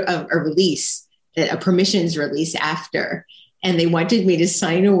photo of a release, a permissions release after, and they wanted me to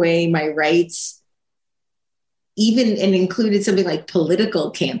sign away my rights, even and included something like political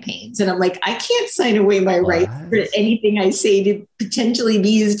campaigns. And I'm like, I can't sign away my rights for anything I say to potentially be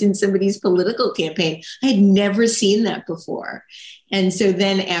used in somebody's political campaign. I had never seen that before. And so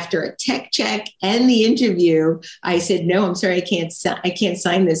then after a tech check and the interview, I said, no, I'm sorry, I can't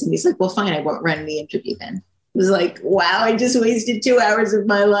sign this. And he's like, well, fine, I won't run the interview then. It was like, wow, I just wasted 2 hours of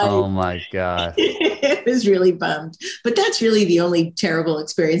my life. Oh my God. I was really bummed. But that's really the only terrible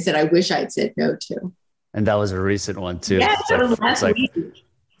experience that I wish I'd said no to. And that was a recent one too. Yeah, it's like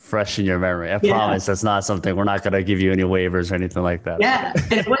fresh in your memory. I promise that's not something, we're not going to give you any waivers or anything like that. Yeah.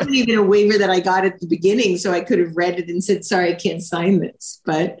 And it wasn't even a waiver that I got at the beginning. So I could have read it and said, sorry, I can't sign this.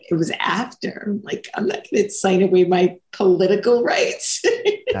 But it was after. I'm like, I'm not going to sign away my political rights.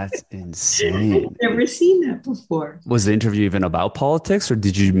 That's insane. I've never seen that before. Was the interview even about politics, or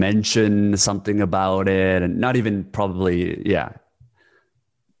did you mention something about it? And not even probably, yeah.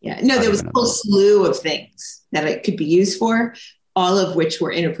 Yeah, no, there was a whole slew of things that it could be used for, all of which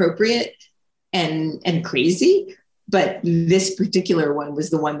were inappropriate and crazy. But this particular one was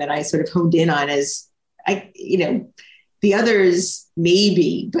the one that I sort of honed in on as the others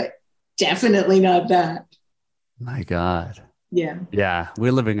maybe, but definitely not that. My God. Yeah. Yeah.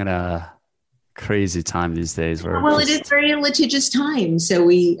 We're living in a crazy time these days. It is very litigious time. So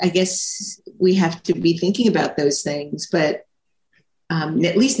I guess we have to be thinking about those things, but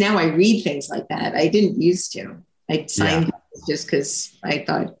at least now I read things like that. I didn't used to. I signed just because I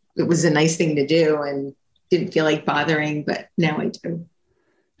thought it was a nice thing to do and didn't feel like bothering, but now I do.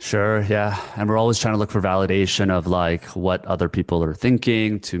 Sure. Yeah. And we're always trying to look for validation of like what other people are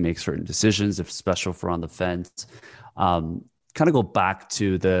thinking to make certain decisions, especially if we're on the fence. Kind of go back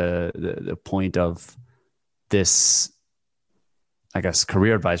to the point of this I guess,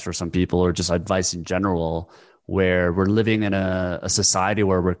 career advice for some people, or just advice in general, where we're living in a society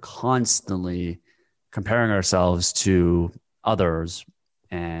where we're constantly comparing ourselves to others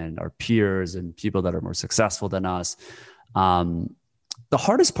and our peers and people that are more successful than us. The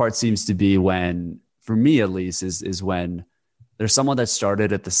hardest part seems to be when, for me at least, is when there's someone that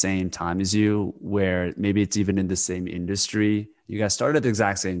started at the same time as you, where maybe it's even in the same industry. You guys started at the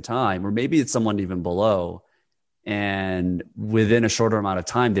exact same time, or maybe it's someone even below. And within a shorter amount of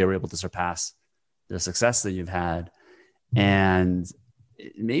time, they were able to surpass the success that you've had. And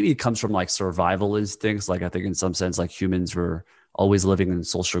maybe it comes from like survival instincts. Like I think in some sense, like humans were always living in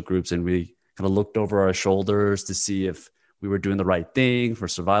social groups, and we kind of looked over our shoulders to see if we were doing the right thing for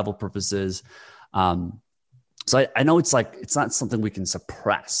survival purposes. So I know it's like, it's not something we can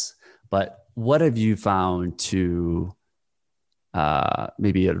suppress, but what have you found to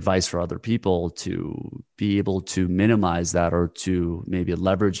maybe advice for other people to be able to minimize that, or to maybe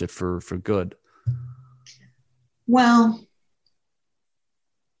leverage it for good? Well,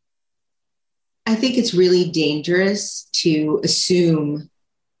 I think it's really dangerous to assume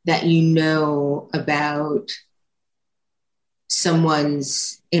that you know about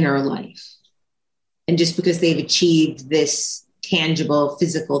someone's inner life. And just because they've achieved this tangible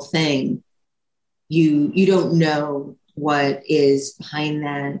physical thing, you don't know what is behind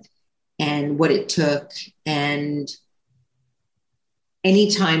that and what it took. And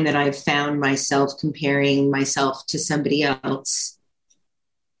anytime that I've found myself comparing myself to somebody else,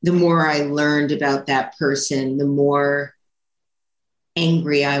 the more I learned about that person, the more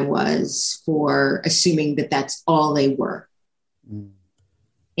angry I was for assuming that that's all they were. Mm.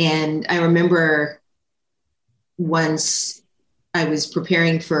 And I remember once I was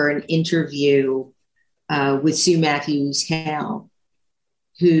preparing for an interview with Sue Matthews-Hale,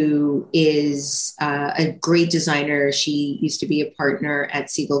 who is a great designer. She used to be a partner at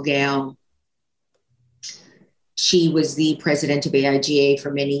Siegel Gale. She was the president of AIGA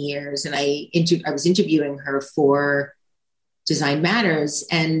for many years. And I was interviewing her for Design Matters.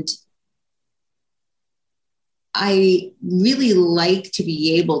 And I really like to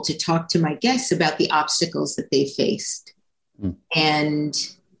be able to talk to my guests about the obstacles that they faced. Mm. And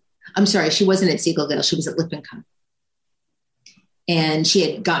I'm sorry, she wasn't at Siegel Gale. She was at Lippincott. And she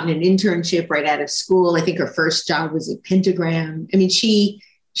had gotten an internship right out of school. I think her first job was at Pentagram. I mean, she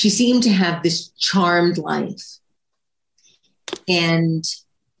seemed to have this charmed life. And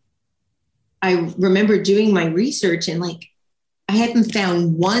I remember doing my research, and like, I hadn't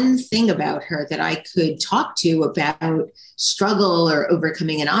found one thing about her that I could talk to about struggle or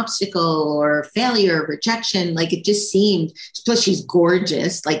overcoming an obstacle or failure or rejection. Like, it just seemed, plus she's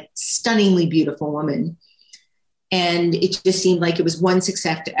gorgeous, like stunningly beautiful woman. And it just seemed like it was one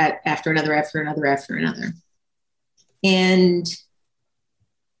success after another, after another, after another. And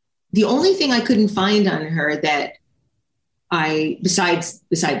the only thing I couldn't find on her that besides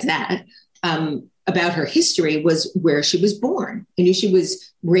that, about her history was where she was born. I knew she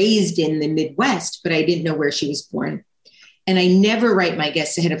was raised in the Midwest, but I didn't know where she was born. And I never write my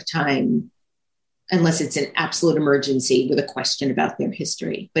guests ahead of time unless it's an absolute emergency with a question about their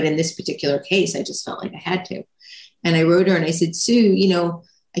history. But in this particular case, I just felt like I had to. And I wrote her and I said, Sue,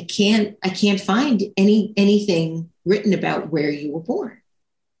 I can't find anything written about where you were born.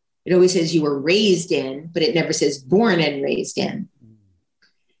 It always says you were raised in, but it never says born and raised in.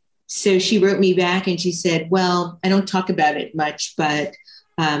 So she wrote me back and she said, well, I don't talk about it much, but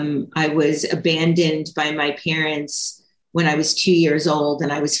I was abandoned by my parents when I was 2 years old,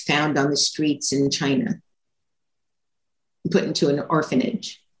 and I was found on the streets in China, put into an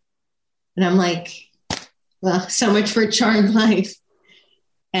orphanage. And I'm like, well, so much for a charmed life.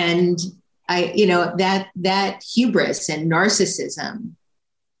 And that hubris and narcissism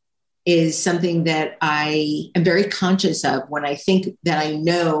is something that I am very conscious of when I think that I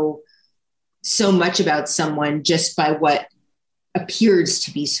know so much about someone just by what appears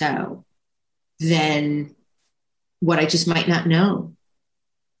to be so, than what I just might not know.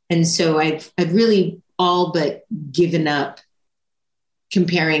 And so I've really all but given up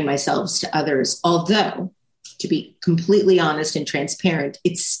comparing myself to others, although, to be completely honest and transparent,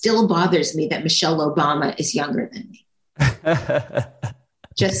 it still bothers me that Michelle Obama is younger than me.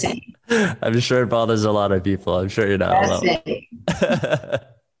 Just saying. I'm sure it bothers a lot of people. I'm sure you're not alone.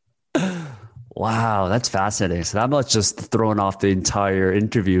 Wow, that's fascinating. So that must just thrown off the entire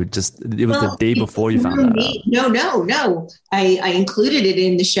interview. It was the day before you found that out. No. I included it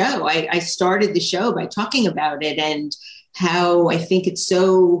in the show. I started the show by talking about it and how I think it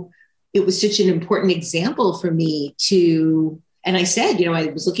was such an important example for me to And I said, I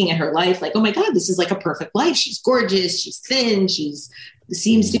was looking at her life like, oh my God, this is like a perfect life. She's gorgeous. She's thin.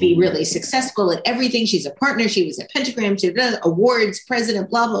 Seems to be really successful at everything. She's a partner. She was at Pentagram, she did awards, president,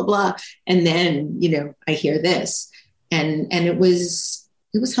 blah, blah, blah. And then, I hear this and it was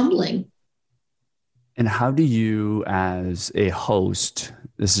humbling. And how do you, as a host,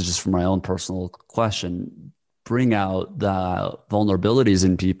 this is just from my own personal question, bring out the vulnerabilities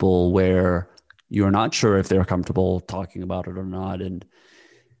in people where you're not sure if they're comfortable talking about it or not? And,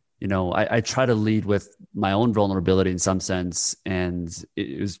 I try to lead with my own vulnerability in some sense, and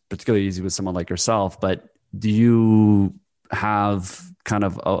it was particularly easy with someone like yourself. But do you have kind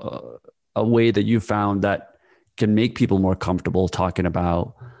of a way that you found that can make people more comfortable talking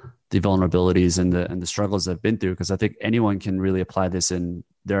about the vulnerabilities and the struggles they've been through? Because I think anyone can really apply this in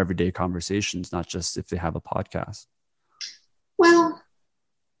their everyday conversations, not just if they have a podcast. Well,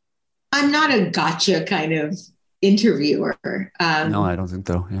 I'm not a gotcha kind of interviewer. No, I don't think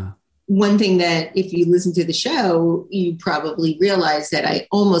so. Yeah. One thing that if you listen to the show, you probably realize that I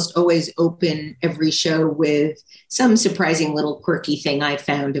almost always open every show with some surprising little quirky thing I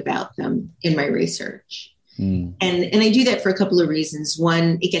found about them in my research. And I do that for a couple of reasons.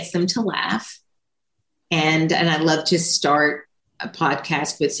 One, it gets them to laugh. And I love to start a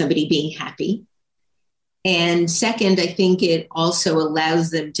podcast with somebody being happy. And second, I think it also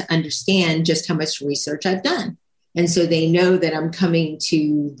allows them to understand just how much research I've done. And so they know that I'm coming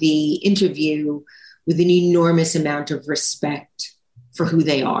to the interview with an enormous amount of respect for who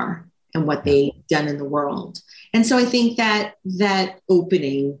they are and what they've done in the world. And so I think that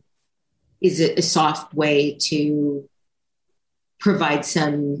opening is a soft way to provide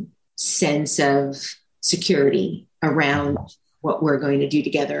some sense of security around what we're going to do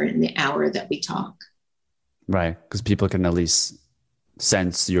together in the hour that we talk. Right. Because people can at least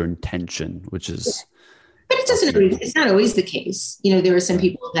sense your intention, which is... But it's not always the case. There are some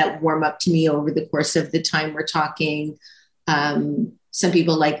people that warm up to me over the course of the time we're talking. Some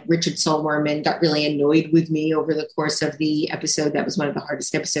people like Richard Solwerman got really annoyed with me over the course of the episode. That was one of the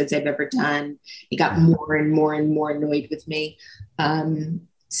hardest episodes I've ever done. He got more and more and more annoyed with me.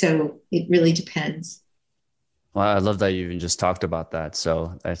 So it really depends. Well, I love that you even just talked about that.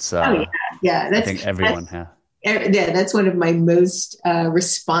 So that's, I think everyone that's one of my most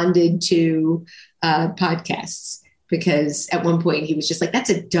responded to podcasts, because at one point he was just like, that's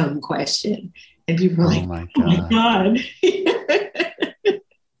a dumb question. And people were like, oh my God.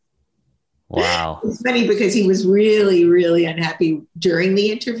 Wow. It's funny because he was really, really unhappy during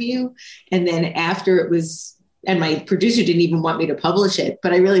the interview. And then after it was, and my producer didn't even want me to publish it,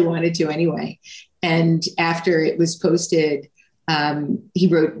 but I really wanted to anyway. And after it was posted,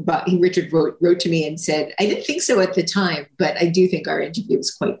 Richard wrote to me and said, I didn't think so at the time, but I do think our interview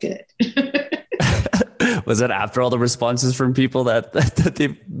was quite good. Was that after all the responses from people that they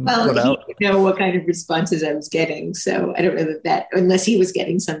put out? He didn't know what kind of responses I was getting. So I don't know that unless he was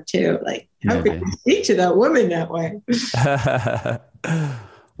getting some too, like, how could you speak to that woman that way?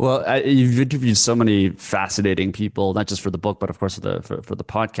 Well, you've interviewed so many fascinating people, not just for the book, but of course for the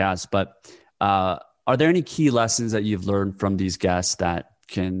podcast. But are there any key lessons that you've learned from these guests that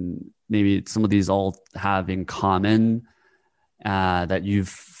can maybe some of these all have in common that you've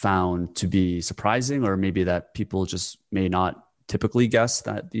found to be surprising, or maybe that people just may not typically guess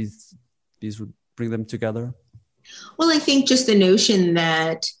that these would bring them together? Well, I think just the notion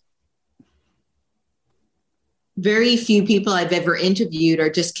that very few people I've ever interviewed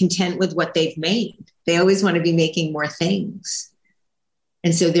are just content with what they've made. They always want to be making more things.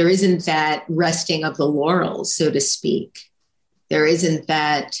 And so there isn't that resting of the laurels, so to speak. There isn't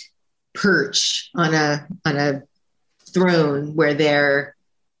that perch on a throne where they're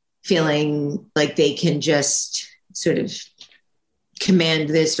feeling like they can just sort of command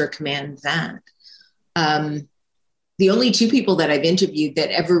this or command that. The only two people that I've interviewed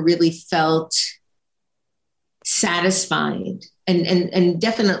that ever really felt satisfied and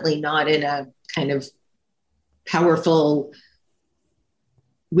definitely not in a kind of powerful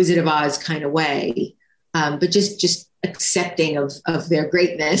Wizard of Oz kind of way, but just accepting of their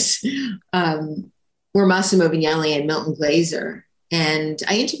greatness, were Massimo Vignelli and Milton Glaser. And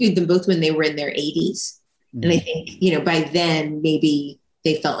I interviewed them both when they were in their 80s. Mm-hmm. And I think, by then maybe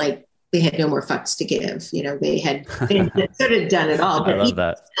they felt like they had no more fucks to give. They had sort of done it all. But I love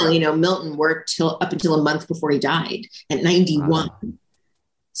that. Still, Milton worked up until a month before he died at 91. Wow.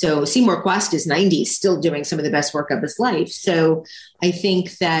 So Seymour Quast is 90, still doing some of the best work of his life. So I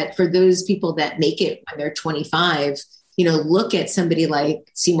think that for those people that make it when they're 25, look at somebody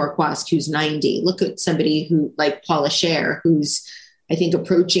like Seymour Quast, who's 90. Look at somebody who like Paula Scher, who's, I think,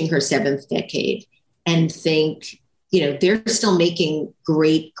 approaching her 7th decade, and think they're still making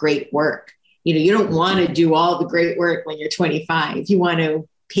great, great work. You don't want to do all the great work when you're 25. You want to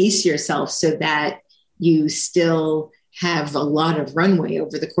pace yourself so that you still have a lot of runway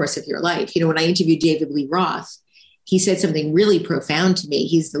over the course of your life. When I interviewed David Lee Roth, he said something really profound to me.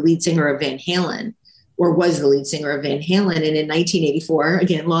 He's the lead singer of Van Halen, or was the lead singer of Van Halen. And in 1984,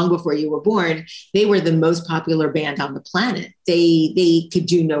 again, long before you were born, they were the most popular band on the planet. They could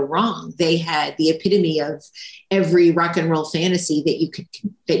do no wrong. They had the epitome of every rock and roll fantasy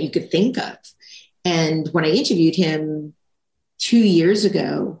that you could think of. And when I interviewed him 2 years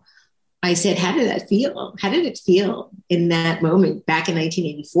ago, I said, how did that feel? How did it feel in that moment back in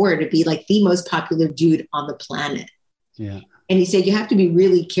 1984 to be like the most popular dude on the planet? Yeah. And he said, you have to be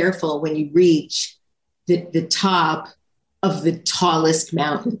really careful when you reach the top of the tallest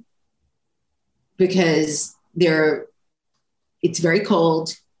mountain, because it's very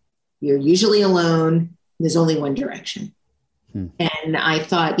cold. You're usually alone. There's only one direction. And I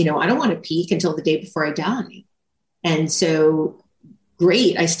thought, I don't want to peak until the day before I die. And so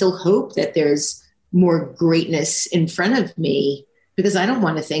great. I still hope that there's more greatness in front of me, because I don't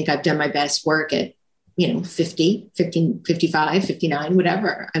want to think I've done my best work at, 50, 55, 59,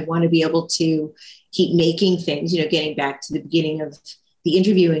 whatever. I want to be able to keep making things, getting back to the beginning of the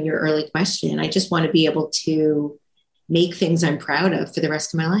interview and your early question. I just want to be able to make things I'm proud of for the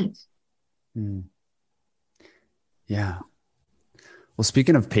rest of my life. Yeah. Well,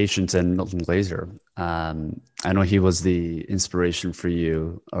 speaking of patience and Milton Glaser, I know he was the inspiration for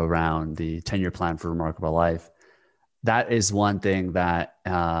you around the 10-year plan for Remarkable Life. That is one thing that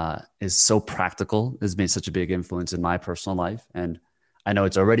is so practical, has made such a big influence in my personal life. And I know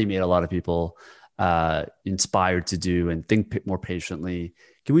it's already made a lot of people inspired to do and think more patiently.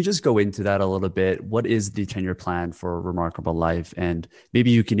 Can we just go into that a little bit? What is the 10-year plan for Remarkable Life? And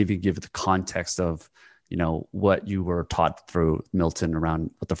maybe you can even give the context of, what you were taught through Milton around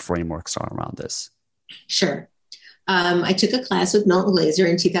what the frameworks are around this. Sure. I took a class with Milton Glaser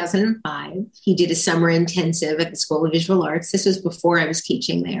in 2005. He did a summer intensive at the School of Visual Arts. This was before I was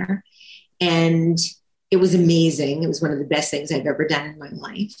teaching there. And it was amazing. It was one of the best things I've ever done in my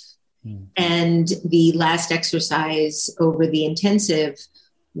life. And the last exercise over the intensive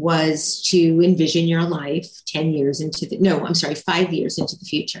was to envision your life 5 years into the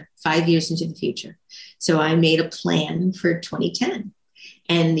future, 5 years into the future. So I made a plan for 2010.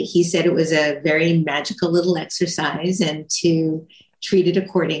 And he said it was a very magical little exercise, and to treat it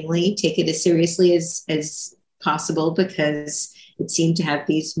accordingly, take it as seriously as possible, because it seemed to have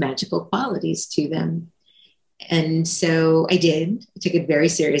these magical qualities to them. And so I did. I took it very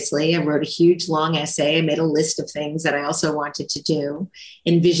seriously. I wrote a huge, long essay. I made a list of things that I also wanted to do,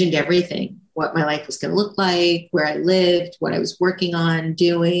 envisioned everything, what my life was going to look like, where I lived, what I was working on,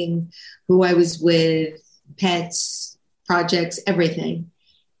 doing, who I was with, pets, projects, everything.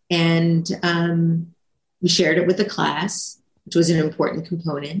 And we shared it with the class, which was an important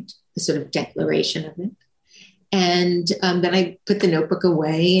component, the sort of declaration of it. And then I put the notebook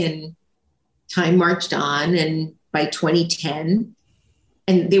away, and time marched on. And by 2010,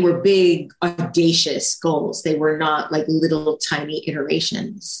 and they were big, audacious goals. They were not like little tiny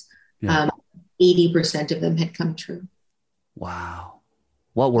iterations. Yeah. 80% of them had come true. Wow.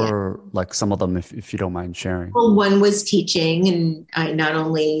 What were like some of them, if you don't mind sharing? Well, one was teaching, and I not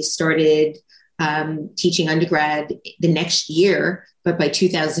only started teaching undergrad the next year, but by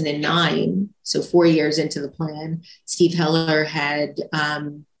 2009, so 4 years into the plan, Steve Heller had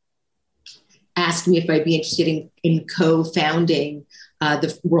asked me if I'd be interested in co-founding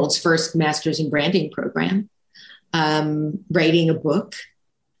the world's first Masters in Branding program, writing a book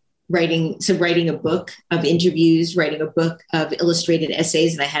of interviews, writing a book of illustrated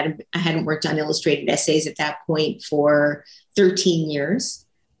essays. And I hadn't worked on illustrated essays at that point for 13 years.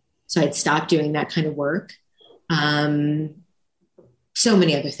 So I'd stopped doing that kind of work. So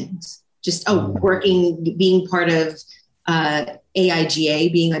many other things, being part of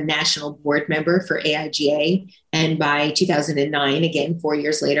AIGA, being a national board member for AIGA. And by 2009, again, 4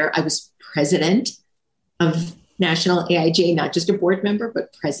 years later, I was president of National AIGA, not just a board member,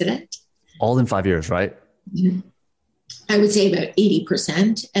 but president. All in 5 years, right? I would say about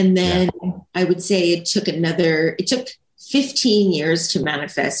 80%. And then I would say it took 15 years to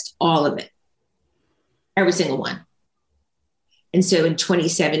manifest all of it, every single one. And so in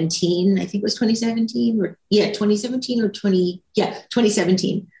 2017, I think it was 2017 2017,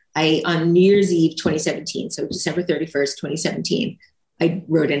 on New Year's Eve, 2017. So December 31st, 2017, I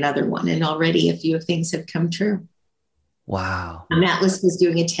wrote another one, and already a few things have come true. Wow. And that list was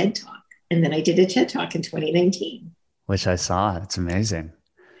doing a TED Talk. And then I did a TED Talk in 2019. Which I saw. It's amazing.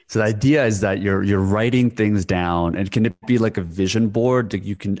 So the idea is that you're writing things down, and can it be like a vision board that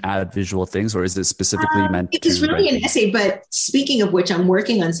you can add visual things, or is it specifically meant It was to really write an things? essay, but speaking of which, I'm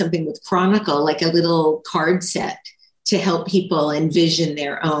working on something with Chronicle, like a little card set to help people envision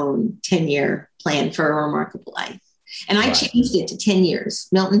their own 10-year plan for a remarkable life. And I Right. changed it to 10 years.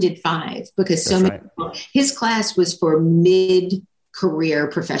 Milton did 5 because so That's many right. people, his class was for mid career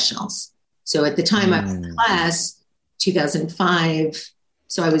professionals. So at the time I was in Mm, class, 2005,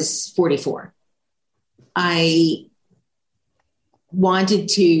 so I was 44. I wanted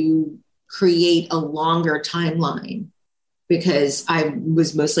to create a longer timeline because I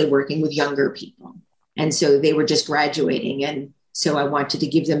was mostly working with younger people. And so they were just graduating. And so I wanted to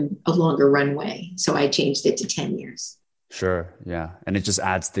give them a longer runway. So I changed it to 10 years. sure. Yeah. And it just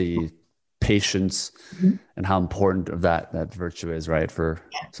adds the patience Mhm. and how important of that virtue is, right? For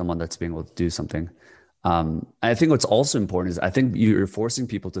Yeah. someone that's being able to do something. I think what's also important is I think you're forcing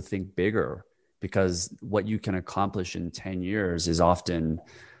people to think bigger, because what you can accomplish in 10 years is often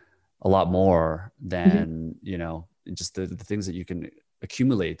a lot more Mhm. than, just the things that you can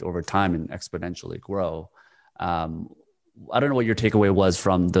accumulate over time and exponentially grow. Um, I don't know what your takeaway was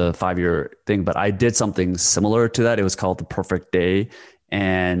from the 5 year thing, but I did something similar to that. It was called the perfect day.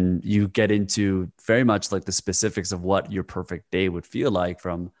 And you get into very much like the specifics of what your perfect day would feel like,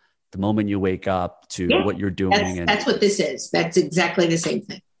 from the moment you wake up to Yeah. what you're doing. That's And that's what this is. That's exactly the same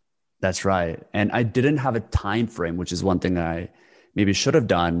thing. that's right. And I didn't have a time frame, which is one thing I maybe should have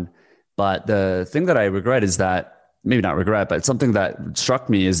done. But the thing that I regret is that, maybe not regret, but something that struck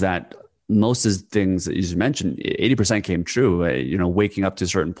me is that most of the things that you mentioned, 80% came true. Waking up to a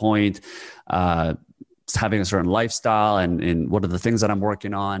certain point, uh, having a certain lifestyle, and what are the things that I'm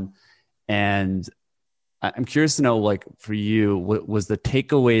working on. And I'm curious to know, like, for you, what was the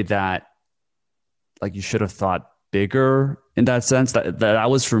takeaway that, like, you should have thought bigger in that sense? That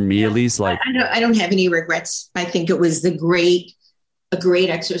was for me, at Yeah. least, like, I don't have any regrets. I think it was a great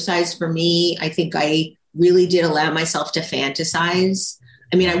exercise for me. I think I really did allow myself to fantasize.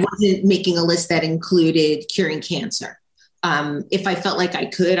 I mean, I wasn't making a list that included curing cancer. If I felt like I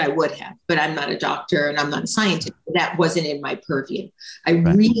could, I would have, but I'm not a doctor and I'm not a scientist. That wasn't in my purview. I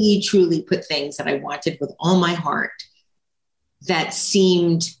right, really, truly put things that I wanted with all my heart that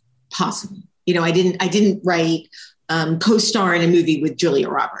seemed possible. I didn't write co-star in a movie with Julia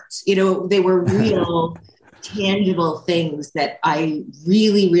Roberts. They were real, tangible things that I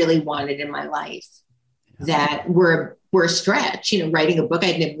really, really wanted in my life that were a stretch. Writing a book,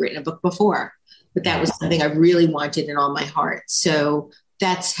 I'd never written a book before, but that right. was something I really wanted in all my heart. So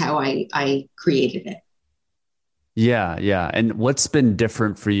that's how I created it. Yeah, yeah. And what's been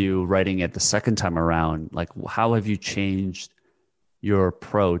different for you writing it the second time around? Like, how have you changed your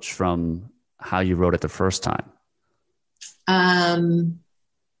approach from how you wrote it the first time? Um,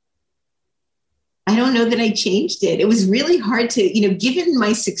 I don't know that I changed it. It was really hard to, given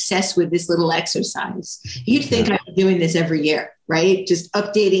my success with this little exercise, you'd think Yeah, I was doing this every year, right? Just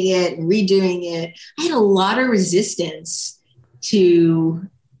updating it and redoing it. I had a lot of resistance to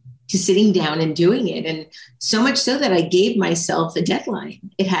sitting down and doing it. And so much so that I gave myself a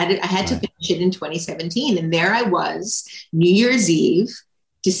deadline. I had to right. finish it in 2017. And there I was, New Year's Eve,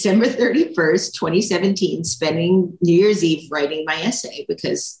 December 31st, 2017, spending New Year's Eve writing my essay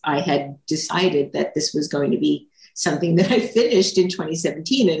because I had decided that this was going to be something that I finished in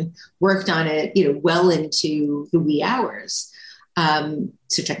 2017 and worked on it, well into the wee hours.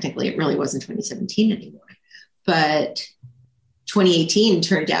 So technically it really wasn't 2017 anymore. But 2018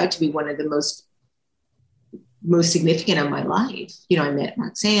 turned out to be one of the most significant of my life. I met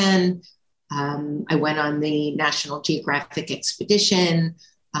Roxanne. I went on the National Geographic expedition.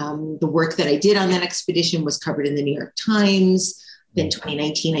 The work that I did on that expedition was covered in the New York Times. Then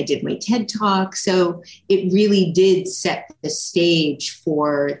 2019, I did my TED Talk. So it really did set the stage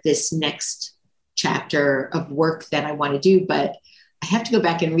for this next chapter of work that I want to do. But I have to go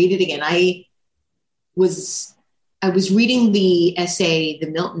back and read it again. Was I was reading the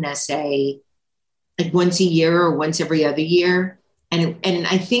Milton essay, like once a year or once every other year. And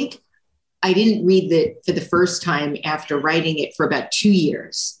I think I didn't read it for the first time after writing it for about 2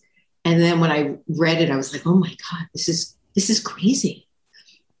 years. And then when I read it, I was like, oh my God, this is crazy.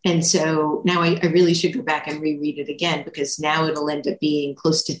 And so now I really should go back and reread it again, because now it'll end up being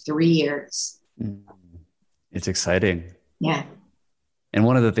close to 3 years. Mm. It's exciting. Yeah. And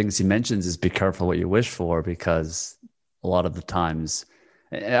one of the things he mentions is be careful what you wish for, because a lot of the times,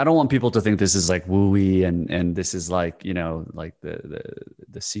 I don't want people to think this is like wooey and this is like, like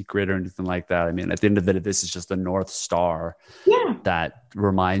the secret or anything like that. I mean, at the end of the day, this is just the North Star Yeah. that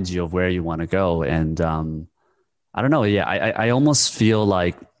reminds you of where you want to go. And I don't know. Yeah, I almost feel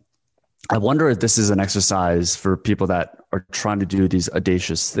like I wonder if this is an exercise for people that are trying to do these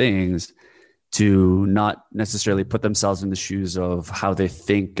audacious things, to not necessarily put themselves in the shoes of how they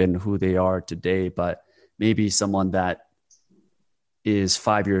think and who they are today, but maybe someone that is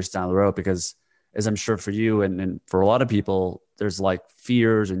 5 years down the road. Because as I'm sure for you and for a lot of people, there's like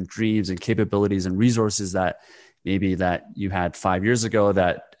fears and dreams and capabilities and resources that maybe that you had 5 years ago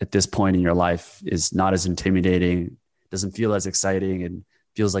that at this point in your life is not as intimidating, doesn't feel as exciting, and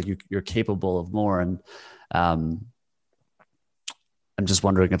feels like you're capable of more. And I'm just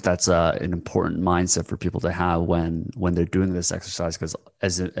wondering if that's an important mindset for people to have when they're doing this exercise, because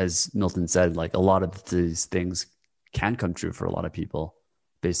as Milton said, like a lot of these things can come true for a lot of people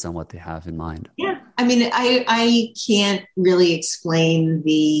based on what they have in mind. Yeah. I mean, I can't really explain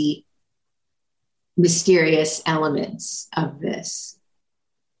the mysterious elements of this.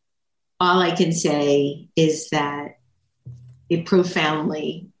 All I can say is that it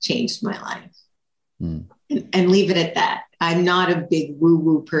profoundly changed my life. And leave it at that. I'm not a big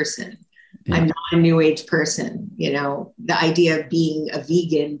woo-woo person. Yeah. I'm not a new age person. You know, the idea of being a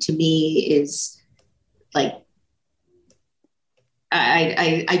vegan to me is like,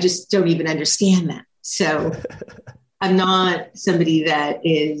 I just don't even understand that. So I'm not somebody that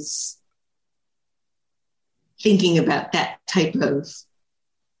is thinking about that type of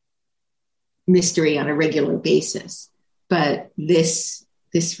mystery on a regular basis. But this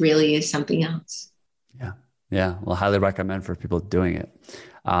really is something else. Yeah. Well, highly recommend for people doing it.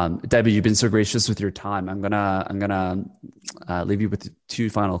 Debbie, you've been so gracious with your time. I'm gonna leave you with 2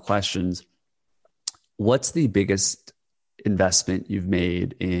 final questions. What's the biggest investment you've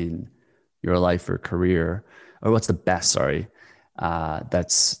made in your life or career, or what's the best?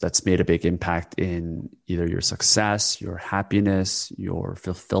 That's made a big impact in either your success, your happiness, your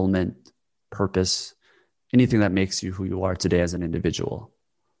fulfillment, purpose, anything that makes you who you are today as an individual?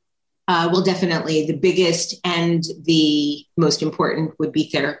 Well, definitely the biggest and the most important would be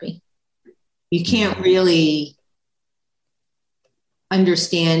therapy. You can't really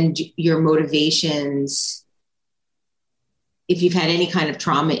understand your motivations if you've had any kind of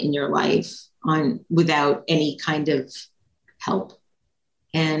trauma in your life without any kind of help.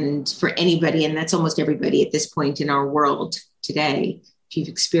 And for anybody, and that's almost everybody at this point in our world today, if you've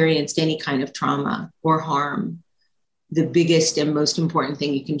experienced any kind of trauma or harm, the biggest and most important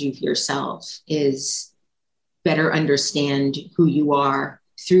thing you can do for yourself is better understand who you are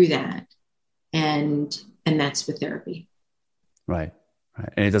through that. And that's with therapy. Right.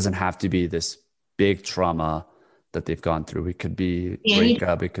 And it doesn't have to be this big trauma that they've gone through. It could be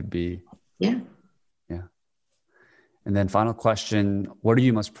breakup. It could be. Yeah. And then final question, what are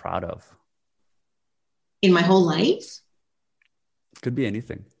you most proud of? In my whole life? Could be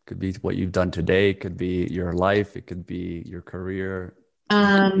anything. Could be what you've done today. It could be your life. It could be your career.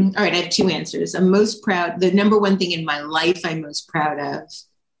 All right. I have 2 answers. I'm most proud. The number one thing in my life I'm most proud of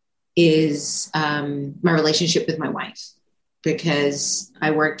is my relationship with my wife, because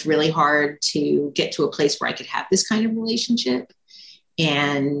I worked really hard to get to a place where I could have this kind of relationship.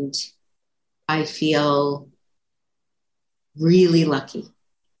 And I feel really lucky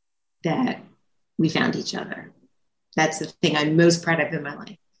that we found each other. That's the thing I'm most proud of in my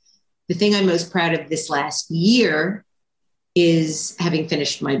life. The thing I'm most proud of this last year is having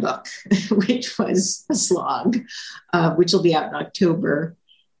finished my book, which was a slog, which will be out in October.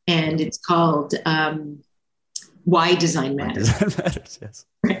 And it's called Why Design Matters. Why Design Matters, yes.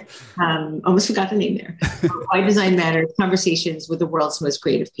 Right. Almost forgot the name there. Why Design Matters, Conversations with the World's Most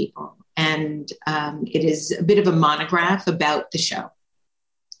Creative People. And it is a bit of a monograph about the show.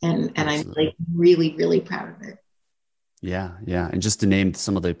 And I'm like really, really proud of it. Yeah. And just to name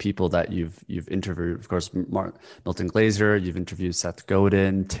some of the people that you've interviewed, of course, Milton Glaser, you've interviewed Seth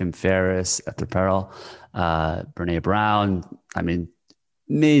Godin, Tim Ferriss, Esther Perel, Brene Brown. I mean,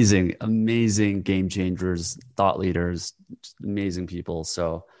 amazing game changers, thought leaders, just amazing people.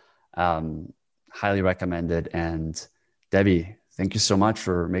 So highly recommended. And Debbie, thank you so much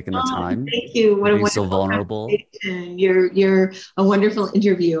for making the time. Thank you. What a wonderful so vulnerable. You're a wonderful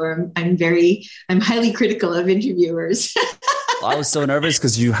interviewer. I'm highly critical of interviewers. I was so nervous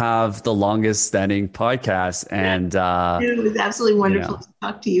because you have the longest standing podcast, and it was absolutely wonderful to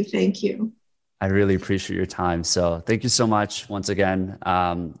talk to you. Thank you. I really appreciate your time. So thank you so much once again.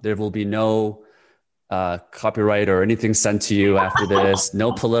 There will be no copyright or anything sent to you after this.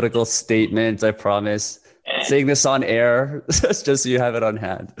 No political statements, I promise. Saying this on air, just so you have it on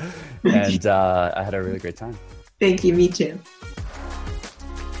hand. And I had a really great time. Thank you. Me too.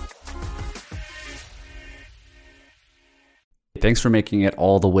 Thanks for making it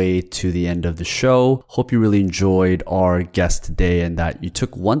all the way to the end of the show. Hope you really enjoyed our guest today and that you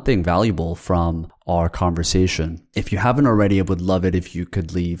took one thing valuable from our conversation. If you haven't already, I would love it if you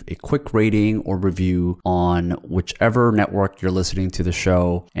could leave a quick rating or review on whichever network you're listening to the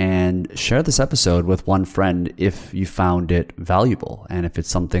show, and share this episode with one friend if you found it valuable. And if it's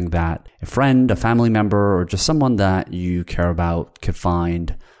something that a friend, a family member, or just someone that you care about could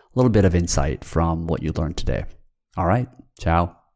find a little bit of insight from what you learned today. All right. Ciao.